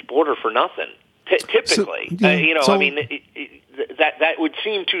country's border for nothing. Typically, that would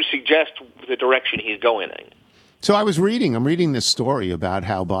seem to suggest the direction he's going in. So I'm reading this story about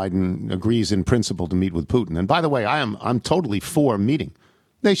how Biden agrees in principle to meet with Putin. And by the way, I'm totally for meeting.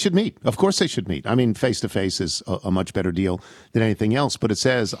 They should meet. Of course they should meet. I mean, face-to-face is a much better deal than anything else. But it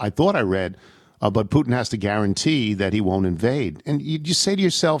says, I thought I read, but Putin has to guarantee that he won't invade. And you just say to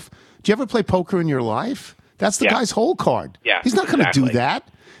yourself, do you ever play poker in your life? That's the guy's whole card. Yeah, he's not going to do that.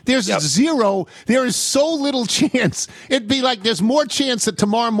 There's zero. There is so little chance. It'd be like there's more chance that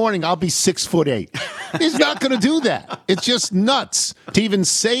tomorrow morning I'll be 6'8". He's not going to do that. It's just nuts to even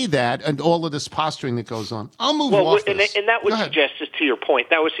say that, and all of this posturing that goes on. I'll move off this. And that would suggest, just to your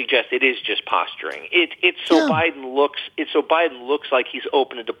point, that would suggest it is just posturing. Biden looks like he's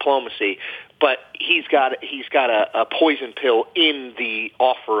open to diplomacy, but he's got a poison pill in the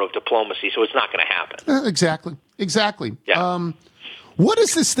offer of diplomacy, so it's not going to happen. Exactly. Yeah. What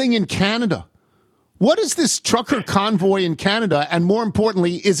is this thing in Canada? What is this trucker convoy in Canada? And more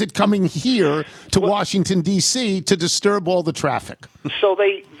importantly, is it coming here to Washington, D.C. to disturb all the traffic? So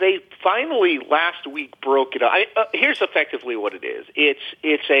they finally last week broke it up. Here's effectively what it is. It's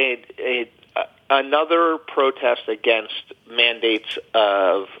another protest against mandates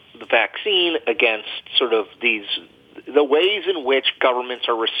of the vaccine, against sort of these the ways in which governments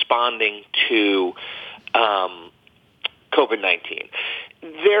are responding to COVID-19.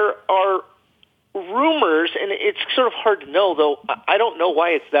 There are rumors, and it's sort of hard to know, though. I don't know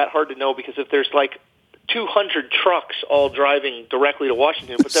why it's that hard to know, because if there's like 200 trucks all driving directly to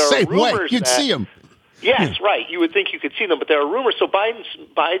Washington, but there are rumors you'd that, see them. Yes, right. You would think you could see them, but there are rumors. So Biden's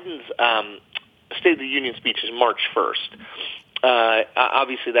State of the Union speech is March 1st.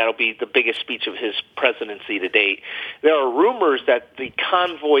 Obviously, that'll be the biggest speech of his presidency to date. There are rumors that the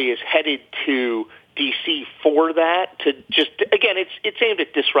convoy is headed to D.C. for that, to just, again, it's aimed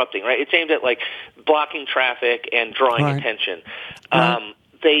at disrupting, right? It's aimed at, like, blocking traffic and drawing attention.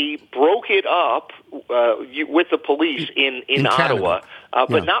 They broke it up with the police in Ottawa,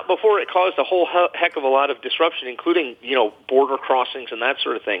 but not before it caused a whole heck of a lot of disruption, including, border crossings and that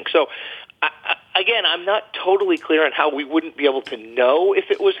sort of thing. So, again, I'm not totally clear on how we wouldn't be able to know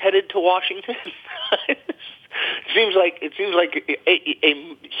if it was headed to Washington. It seems like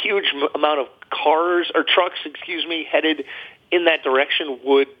a huge amount of cars or trucks, headed in that direction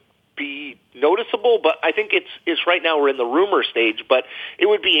would be noticeable, but I think it's right now we're in the rumor stage, but it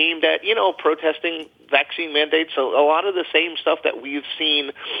would be aimed at, protesting vaccine mandates, a lot of the same stuff that we've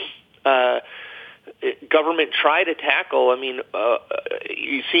seen government try to tackle. I mean,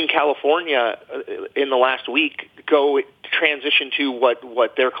 you've seen California in the last week transition to what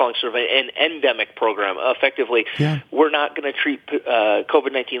they're calling sort of an endemic program. Effectively, we're not going to treat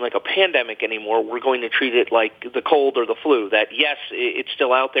COVID-19 like a pandemic anymore. We're going to treat it like the cold or the flu. That yes, it's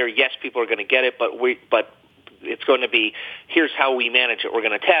still out there. Yes, people are going to get it, but it's going to be, here's how we manage it. We're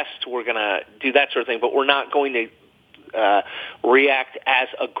going to test. We're going to do that sort of thing, but we're not going to react as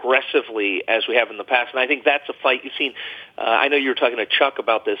aggressively as we have in the past. And I think that's a fight you've seen. I know you were talking to Chuck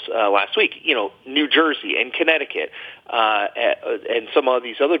about this last week. New Jersey and Connecticut and some of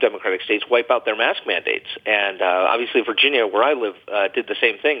these other Democratic states wipe out their mask mandates. And obviously Virginia, where I live, did the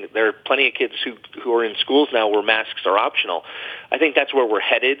same thing. There are plenty of kids who are in schools now where masks are optional. I think that's where we're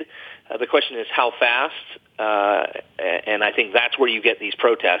headed. The question is how fast, and I think that's where you get these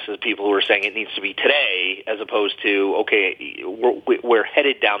protests, is people who are saying it needs to be today as opposed to, okay, we're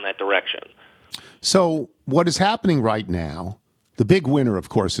headed down that direction. So what is happening right now, the big winner, of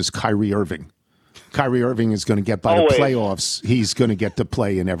course, is Kyrie Irving. Kyrie Irving is going to get by the playoffs. He's going to get to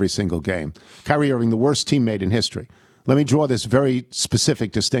play in every single game. Kyrie Irving, the worst teammate in history. Let me draw this very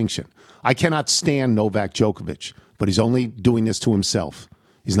specific distinction. I cannot stand Novak Djokovic, but he's only doing this to himself.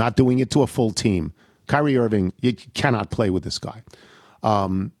 He's not doing it to a full team. Kyrie Irving, you cannot play with this guy.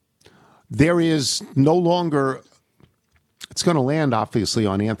 There is no longer, it's going to land obviously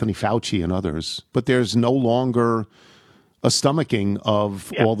on Anthony Fauci and others, but there's no longer a stomaching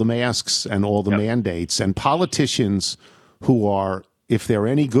of all the masks and all the mandates. And politicians who are, if they're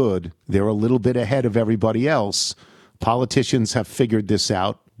any good, they're a little bit ahead of everybody else. Politicians have figured this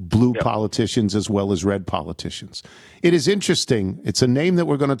out. Blue politicians as well as red politicians. It is interesting. It's a name that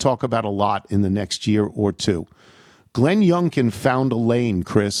we're going to talk about a lot in the next year or two. Glenn Youngkin found a lane,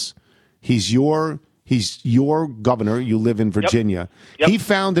 Chris. He's your governor. You live in Virginia. Yep. He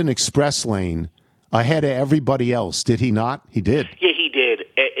found an express lane ahead of everybody else. Did he not? He did. Yeah, he did.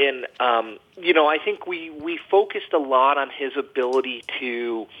 And, I think we focused a lot on his ability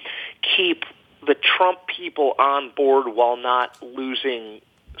to keep the Trump people on board while not losing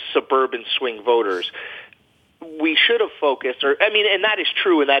suburban swing voters. We should have focused, and that is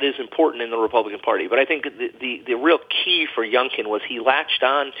true and that is important in the Republican Party, but I think the real key for Youngkin was he latched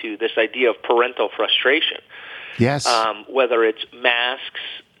on to this idea of parental frustration. Yes. Whether it's masks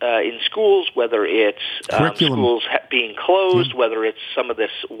in schools, whether it's schools being closed, whether it's some of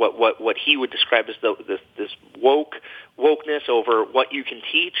this, what he would describe as this wokeness over what you can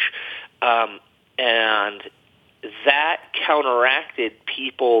teach, and that counteracted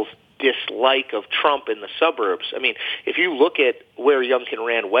people's dislike of Trump in the suburbs. I mean, if you look at where Youngkin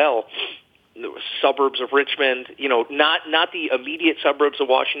ran well, the suburbs of Richmond, not the immediate suburbs of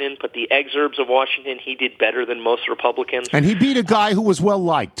Washington, but the exurbs of Washington, he did better than most Republicans. And he beat a guy who was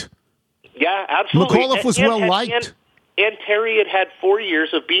well-liked. Yeah, absolutely. McAuliffe was well-liked. And Terry had 4 years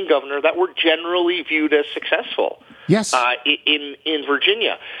of being governor that were generally viewed as successful. Yes. In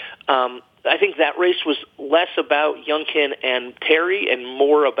Virginia. I think that race was less about Youngkin and Terry and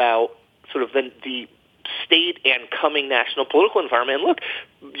more about sort of the state and coming national political environment. And look,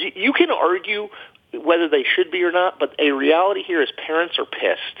 you can argue whether they should be or not, but a reality here is parents are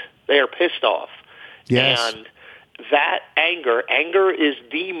pissed. They are pissed off. Yes. And that anger is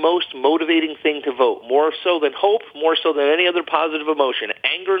the most motivating thing to vote, more so than hope, more so than any other positive emotion.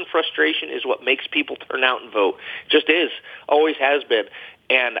 Anger and frustration is what makes people turn out and vote. Just is. Always has been.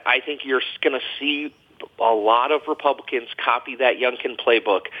 And I think you're going to see a lot of Republicans copy that Youngkin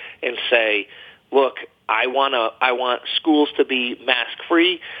playbook and say, look, I want schools to be mask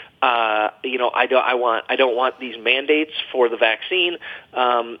free. I don't want these mandates for the vaccine.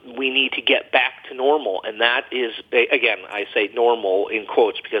 We need to get back to normal, and that is, again, I say normal in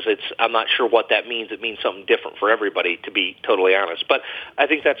quotes because I'm not sure what that means. It means something different for everybody, to be totally honest. But I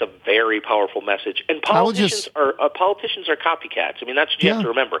think that's a very powerful message. And politicians are copycats. I mean, that's what you have to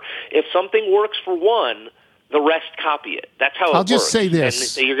remember. If something works for one, the rest copy it. That's how it works. I'll just say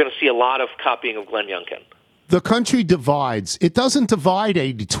this. And you're going to see a lot of copying of Glenn Youngkin. The country divides. It doesn't divide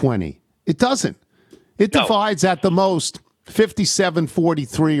 80-20. It doesn't. It divides at the most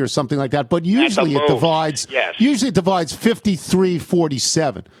 57-43 or something like that. But usually it divides. Yes. Usually it divides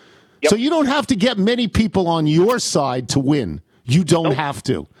 53-47. Yep. So you don't have to get many people on your side to win. You don't have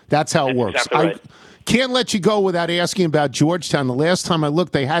to. That's how it works. Exactly right. I can't let you go without asking about Georgetown. The last time I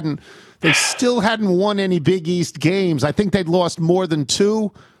looked, they still hadn't won any Big East games. I think they'd lost more than 2.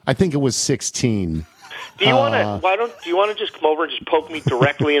 I think it was 16. Do you want to? Do you want to just come over and just poke me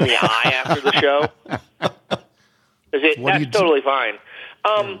directly in the eye after the show? That's totally fine.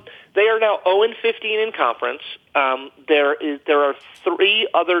 They are now 0-15 in conference. There are 3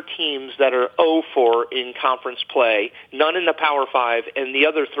 other teams that are 0-4 in conference play. None in the Power 5, and the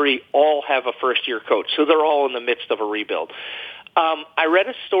other 3 all have a first-year coach. So they're all in the midst of a rebuild. I read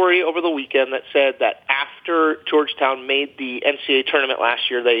a story over the weekend that said that after Georgetown made the NCAA tournament last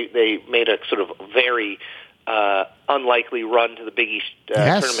year, they made a sort of very unlikely run to the Big East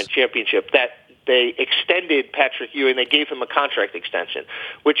tournament championship, that they extended Patrick Ewing. They gave him a contract extension,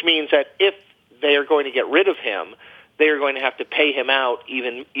 which means that if they are going to get rid of him, they are going to have to pay him out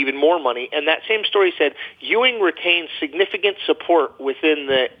even more money. And that same story said Ewing retains significant support within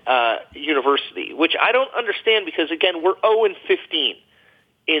the university, which I don't understand because, again, we're 0-15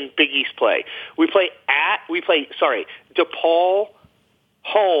 in Big East play. We play DePaul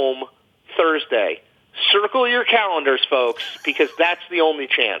home Thursday. Circle your calendars, folks, because that's the only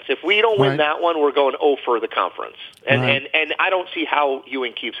chance. If we don't win that one, we're going 0 for the conference. And I don't see how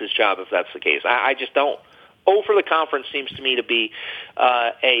Ewing keeps his job if that's the case. I just don't. 0 for the conference seems to me to be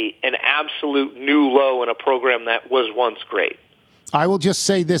an absolute new low in a program that was once great. I will just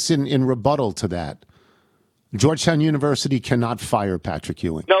say this in rebuttal to that. Georgetown University cannot fire Patrick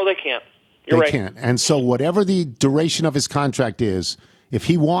Ewing. No, they can't. You're right. They can't. And so whatever the duration of his contract is, if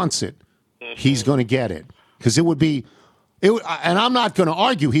he wants it, he's going to get it. Because it would be, and I'm not going to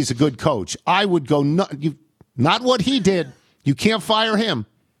argue he's a good coach. I would go, not what he did. You can't fire him.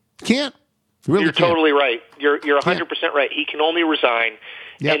 Can't. You're totally right. You're 100% right. He can only resign,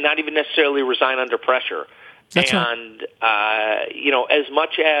 and not even necessarily resign under pressure. That's and as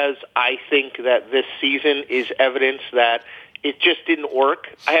much as I think that this season is evidence that it just didn't work,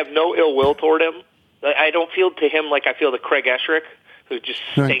 I have no ill will toward him. I don't feel to him like I feel to Craig Esherick, who just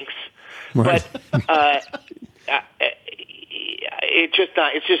stinks. Right. But it's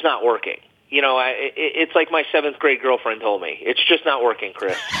just not working. It's like my 7th grade girlfriend told me. It's just not working,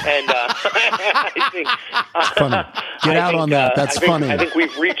 Chris. And I think funny. Get out on that. That's funny. I think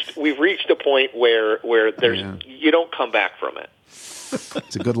we've reached a point where there's you don't come back from it.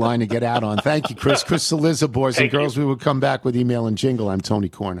 It's a good line to get out on. Thank you, Chris. Chris Cillizza, boys and girls. We will come back with email and jingle. I'm Tony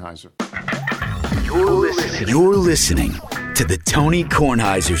Kornheiser. You're listening to the Tony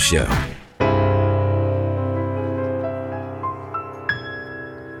Kornheiser Show.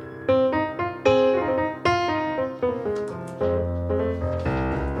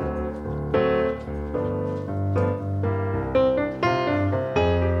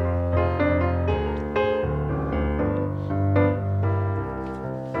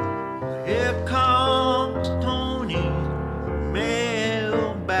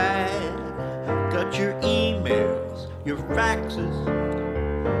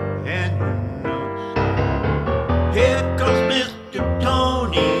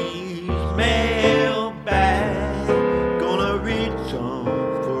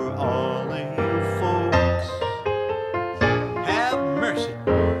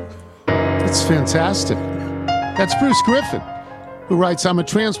 Fantastic. That's Bruce Griffin, who writes, I'm a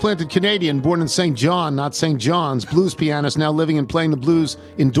transplanted Canadian born in St. John, not St. John's, blues pianist now living and playing the blues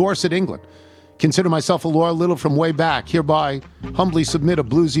in Dorset, England. Consider myself a loyal little from way back. Hereby, humbly submit a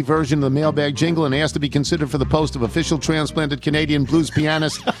bluesy version of the mailbag jingle and ask to be considered for the post of official transplanted Canadian blues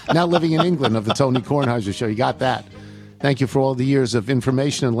pianist now living in England of the Tony Kornheiser Show. You got that. Thank you for all the years of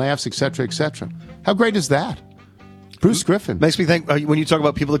information and laughs, etc., etc. How great is that? Bruce Griffin. Makes me think when you talk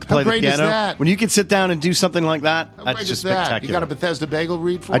about people that can play the great is piano. that? When you can sit down and do something like that, How that's great just is that? spectacular. You got a Bethesda bagel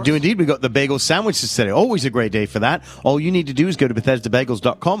read for I us? do indeed. We got the bagel sandwiches today. Always a great day for that. All you need to do is go to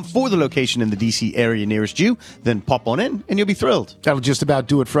BethesdaBagels.com for the location in the DC area nearest you. Then pop on in, and you'll be thrilled. That'll just about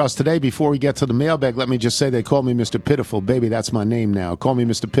do it for us today. Before we get to the mailbag, let me just say they call me Mr. Pitiful. Baby, that's my name now. Call me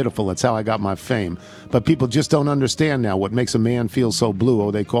Mr. Pitiful. That's how I got my fame. But people just don't understand now what makes a man feel so blue.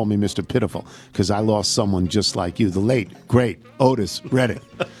 Oh, they call me Mr. Pitiful because I lost someone just like you. The late, great Otis Redding.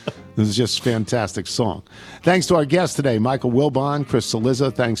 This is just a fantastic song. Thanks to our guests today, Michael Wilbon, Chris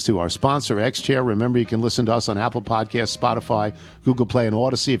Saliza. Thanks to our sponsor, XChair. Remember, you can listen to us on Apple Podcasts, Spotify, Google Play, and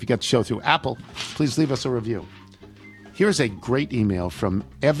Odyssey. If you get the show through Apple, please leave us a review. Here's a great email from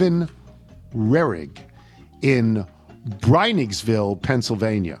Evan Rerig in Breiningsville,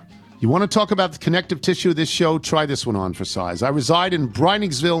 Pennsylvania. You want to talk about the connective tissue of this show? Try this one on for size. I reside in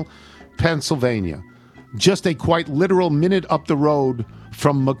Breiningsville, Pennsylvania, just a quite literal minute up the road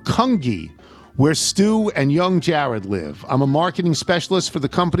from Macungie, where Stu and young Jared live. I'm a marketing specialist for the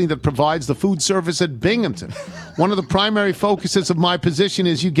company that provides the food service at Binghamton. One of the primary focuses of my position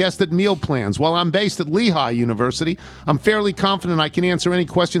is, you guessed it, meal plans. While I'm based at Lehigh University, I'm fairly confident I can answer any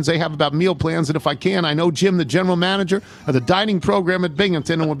questions they have about meal plans, and if I can, I know Jim, the general manager of the dining program at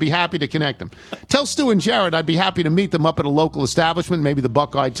Binghamton, and would be happy to connect them. Tell Stu and Jared I'd be happy to meet them up at a local establishment, maybe the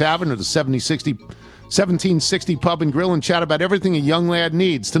Buckeye Tavern or the 1760 Pub and Grill, and chat about everything a young lad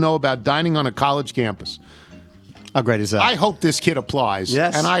needs to know about dining on a college campus. How great is that? I hope this kid applies,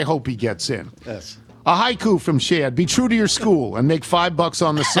 Yes. and I hope he gets in. Yes. A haiku from Shad: be true to your school and make $5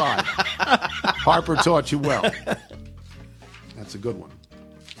 on the side. Harper taught you well. That's a good one.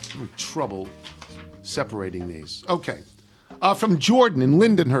 I'm in trouble separating these. Okay. From Jordan in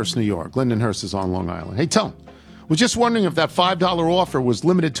Lindenhurst, New York. Lindenhurst is on Long Island. Hey, Tone. Was just wondering if that $5 offer was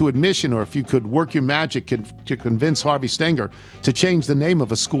limited to admission, or if you could work your magic to convince Harvey Stenger to change the name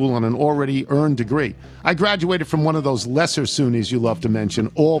of a school on an already earned degree. I graduated from one of those lesser SUNYs you love to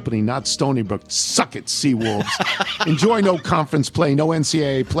mention, Albany, not Stony Brook. Suck it, Seawolves. Enjoy no conference play, no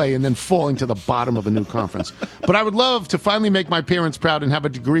NCAA play, and then falling to the bottom of a new conference. But I would love to finally make my parents proud and have a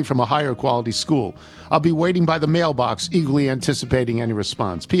degree from a higher quality school. I'll be waiting by the mailbox, eagerly anticipating any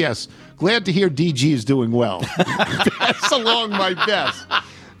response. P.S. Glad to hear DG is doing well. Pass along my best.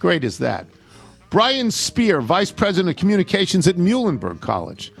 Great is that. Brian Spear, Vice President of Communications at Muhlenberg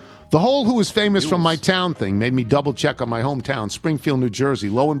College. The whole who is famous from my town thing made me double check on my hometown, Springfield, New Jersey.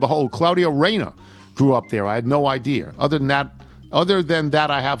 Lo and behold, Claudio Reyna grew up there. I had no idea. Other than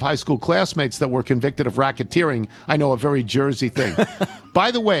that, I have high school classmates that were convicted of racketeering. I know, a very Jersey thing.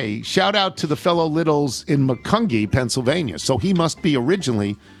 By the way, shout out to the fellow Littles in Macungie, Pennsylvania. So he must be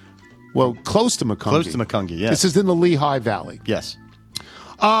originally, well, close to Macungie. Close to Macungie, yes. This is in the Lehigh Valley. Yes.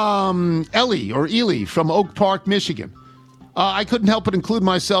 Ellie from Oak Park, Michigan. I couldn't help but include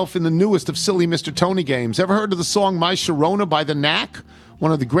myself in the newest of silly Mr. Tony games. Ever heard of the song My Sharona by the Knack?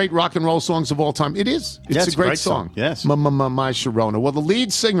 One of the great rock and roll songs of all time. It is. It's a great song. Yes. My Sharona. Well, the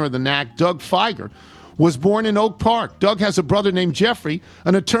lead singer of the Knack, Doug Feiger, was born in Oak Park. Doug has a brother named Jeffrey,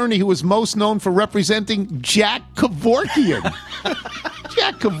 an attorney who is most known for representing Jack Kevorkian.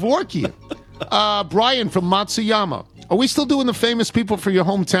 Jack Kevorkian. Brian from Matsuyama. Are we still doing the famous people for your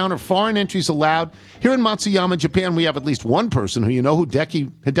hometown? Are foreign entries allowed? Here in Matsuyama, Japan, we have at least one person who you know, who Hideki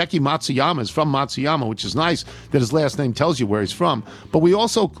Matsuyama is from Matsuyama, which is nice that his last name tells you where he's from. But we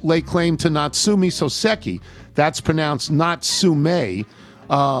also lay claim to Natsumi Soseki. That's pronounced Natsume,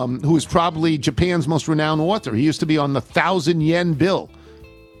 who is probably Japan's most renowned author. He used to be on the 1,000 yen bill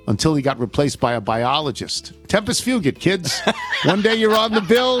until he got replaced by a biologist. Tempus fugit, kids. One day you're on the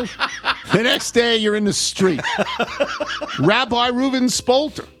bill, the next day you're in the street. Rabbi Reuven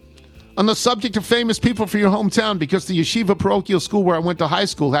Spolter. On the subject of famous people for your hometown, because the yeshiva parochial school where I went to high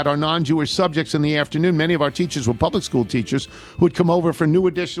school had our non-Jewish subjects in the afternoon, many of our teachers were public school teachers who would come over for new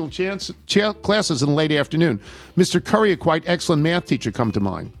additional classes in the late afternoon. Mr. Curry, a quite excellent math teacher, come to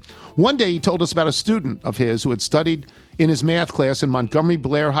mind. One day he told us about a student of his who had studied in his math class in Montgomery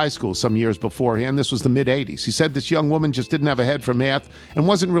Blair High School some years beforehand. This was the mid-'80s. He said this young woman just didn't have a head for math and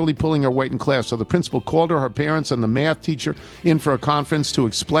wasn't really pulling her weight in class. So the principal called her parents, and the math teacher in for a conference to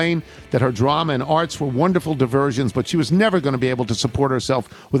explain that her drama and arts were wonderful diversions, but she was never going to be able to support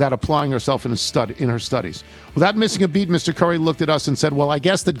herself without applying herself in her studies. Without missing a beat, Mr. Curry looked at us and said, well, I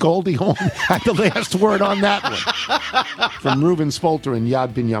guess that Goldie Hawn had the last word on that one. From Reuven Spolter in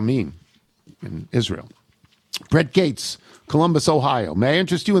Yad Binyamin in Israel. Brett Gates, Columbus, Ohio. May I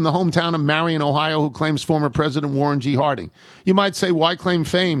interest you in the hometown of Marion, Ohio, who claims former President Warren G. Harding? You might say, why claim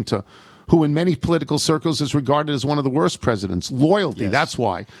fame to who in many political circles is regarded as one of the worst presidents. Loyalty, that's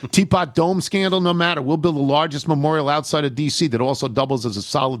why. Teapot Dome scandal, no matter. We'll build the largest memorial outside of D.C. that also doubles as a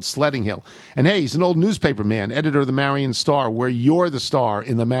solid sledding hill. And hey, he's an old newspaper man, editor of the Marion Star, where you're the star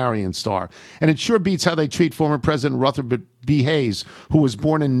in the Marion Star. And it sure beats how they treat former President Rutherford B. Hayes, who was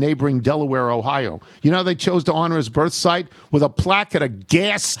born in neighboring Delaware, Ohio. You know how they chose to honor his birth site? With a plaque at a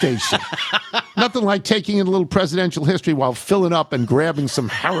gas station. Nothing like taking in a little presidential history while filling up and grabbing some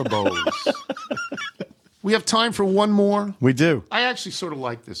Haribos. We have time for one more? We do. I actually sort of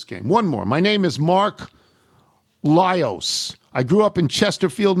like this game. One more. My name is Mark Lios. I grew up in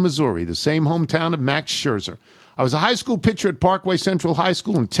Chesterfield, Missouri, the same hometown of Max Scherzer. I was a high school pitcher at Parkway Central High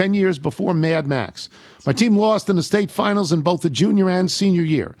School and 10 years before Mad Max. My team lost in the state finals in both the junior and senior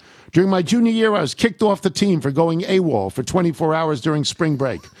year. During my junior year, I was kicked off the team for going AWOL for 24 hours during spring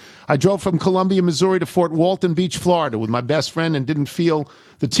break. I drove from Columbia, Missouri to Fort Walton Beach, Florida with my best friend and didn't tell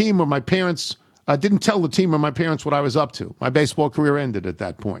the team or my parents what I was up to. My baseball career ended at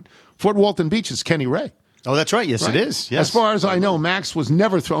that point. Fort Walton Beach is Kenny Ray. Oh, that's right. Yes, it is. Yes. As far as I know, Max was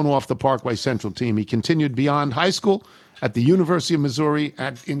never thrown off the Parkway Central team. He continued beyond high school at the University of Missouri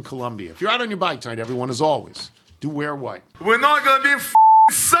in Columbia. If you're out on your bike tonight, everyone, as always, do wear white. We're not going to be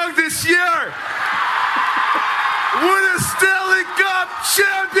sucked this year. We're the Stanley Cup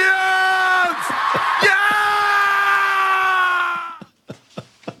champions! Yeah!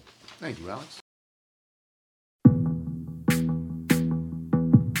 Thank you, Alex.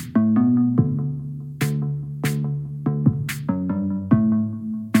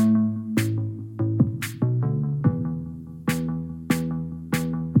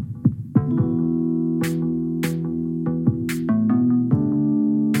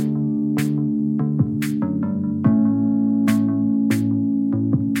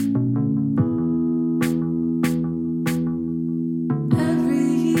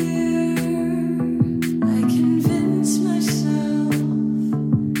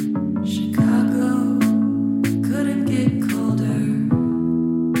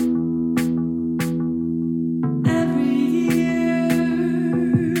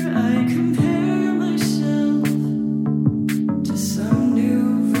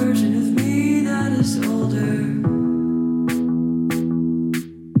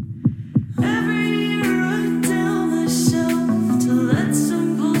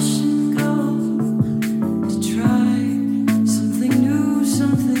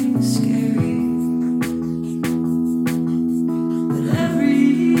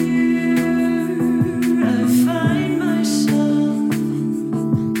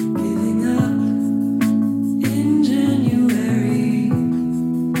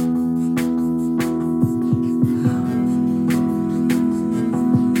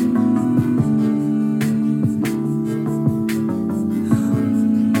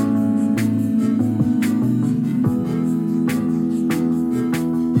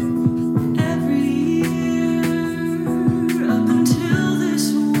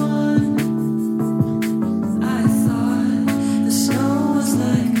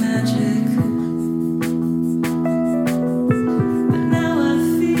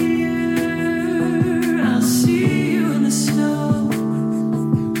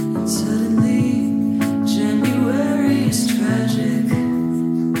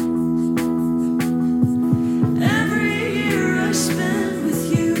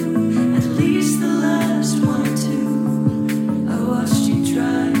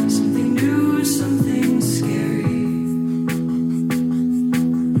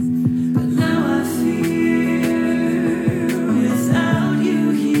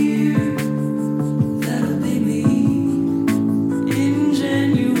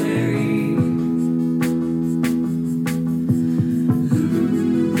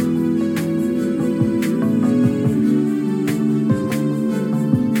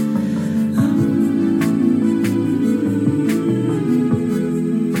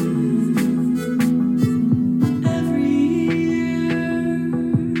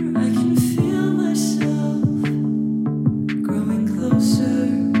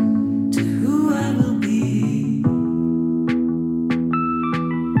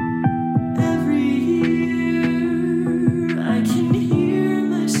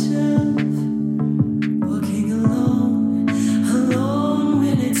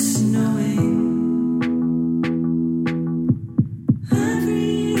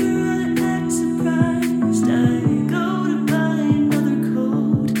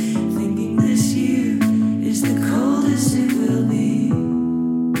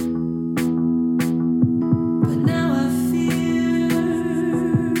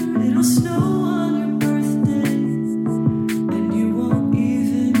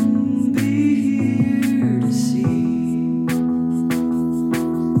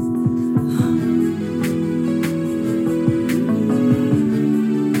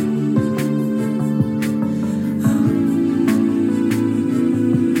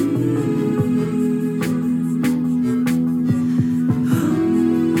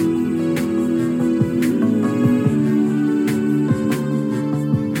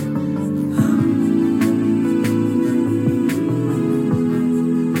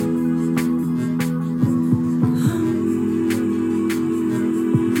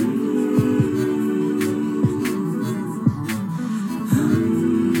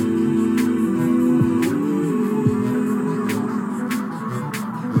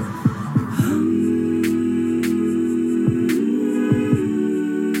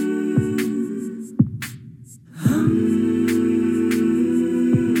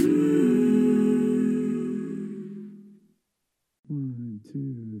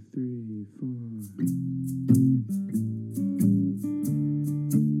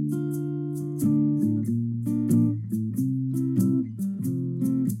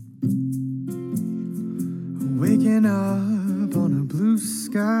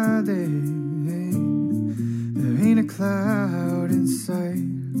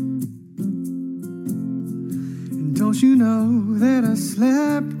 Don't you know that I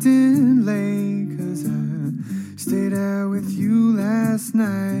slept in late 'cause I stayed out with you last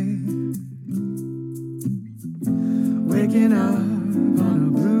night? Waking up on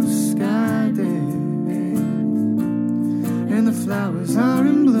a blue sky day, and the flowers are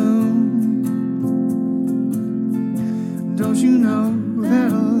in bloom. Don't you know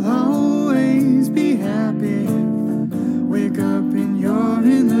that I'll always be happy? Wake up and you're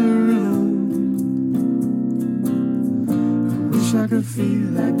in the room. I wish I could feel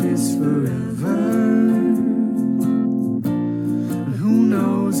like this forever, but who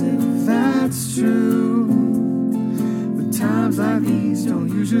knows if that's true? But times like these don't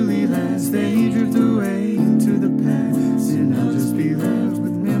usually last. They drift away into the past, and I'll just be left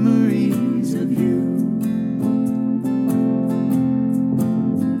with memories of you.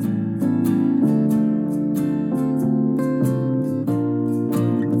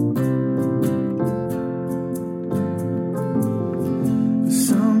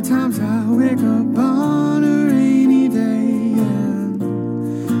 Sometimes I wake up on a rainy day and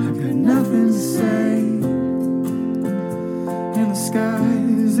I got nothing to say, and the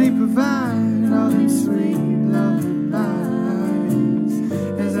skies, they provide all these sweet lullabies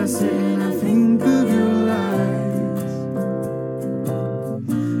as I sit and I think of your lies.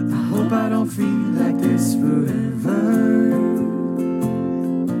 I hope I don't feel like this forever,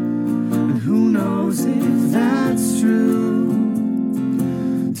 but who knows if that's true?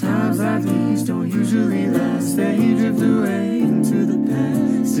 Times like these don't usually last. They drift away into the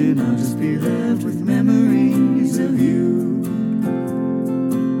past, and I'll just be left with memories of you.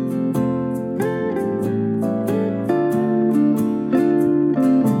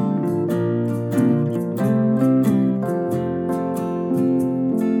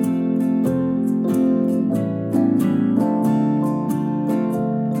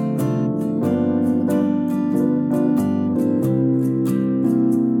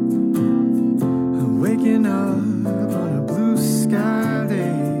 Waking up on a blue sky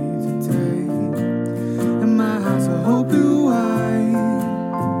day today, and my eyes are open wide.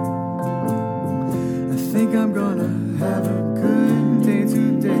 I think I'm gonna have a good day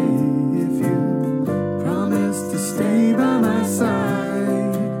today if you promise to stay by my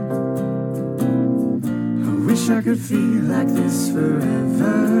side. I wish I could feel like this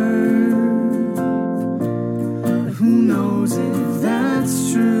forever, but who knows if that's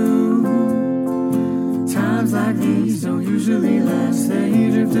true? Times like these don't usually last. They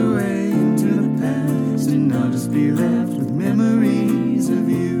drift away into the past, and I'll just be left with memories of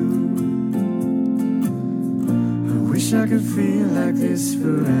you. I wish I could feel like this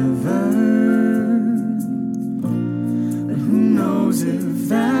forever, but who knows if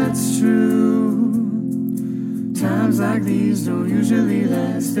that's true? Times like these don't usually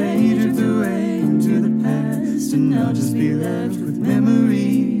last. They drift away into the past, and I'll just be left with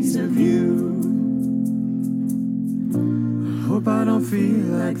memories of you. Hope I don't feel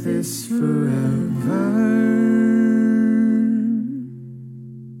like this forever.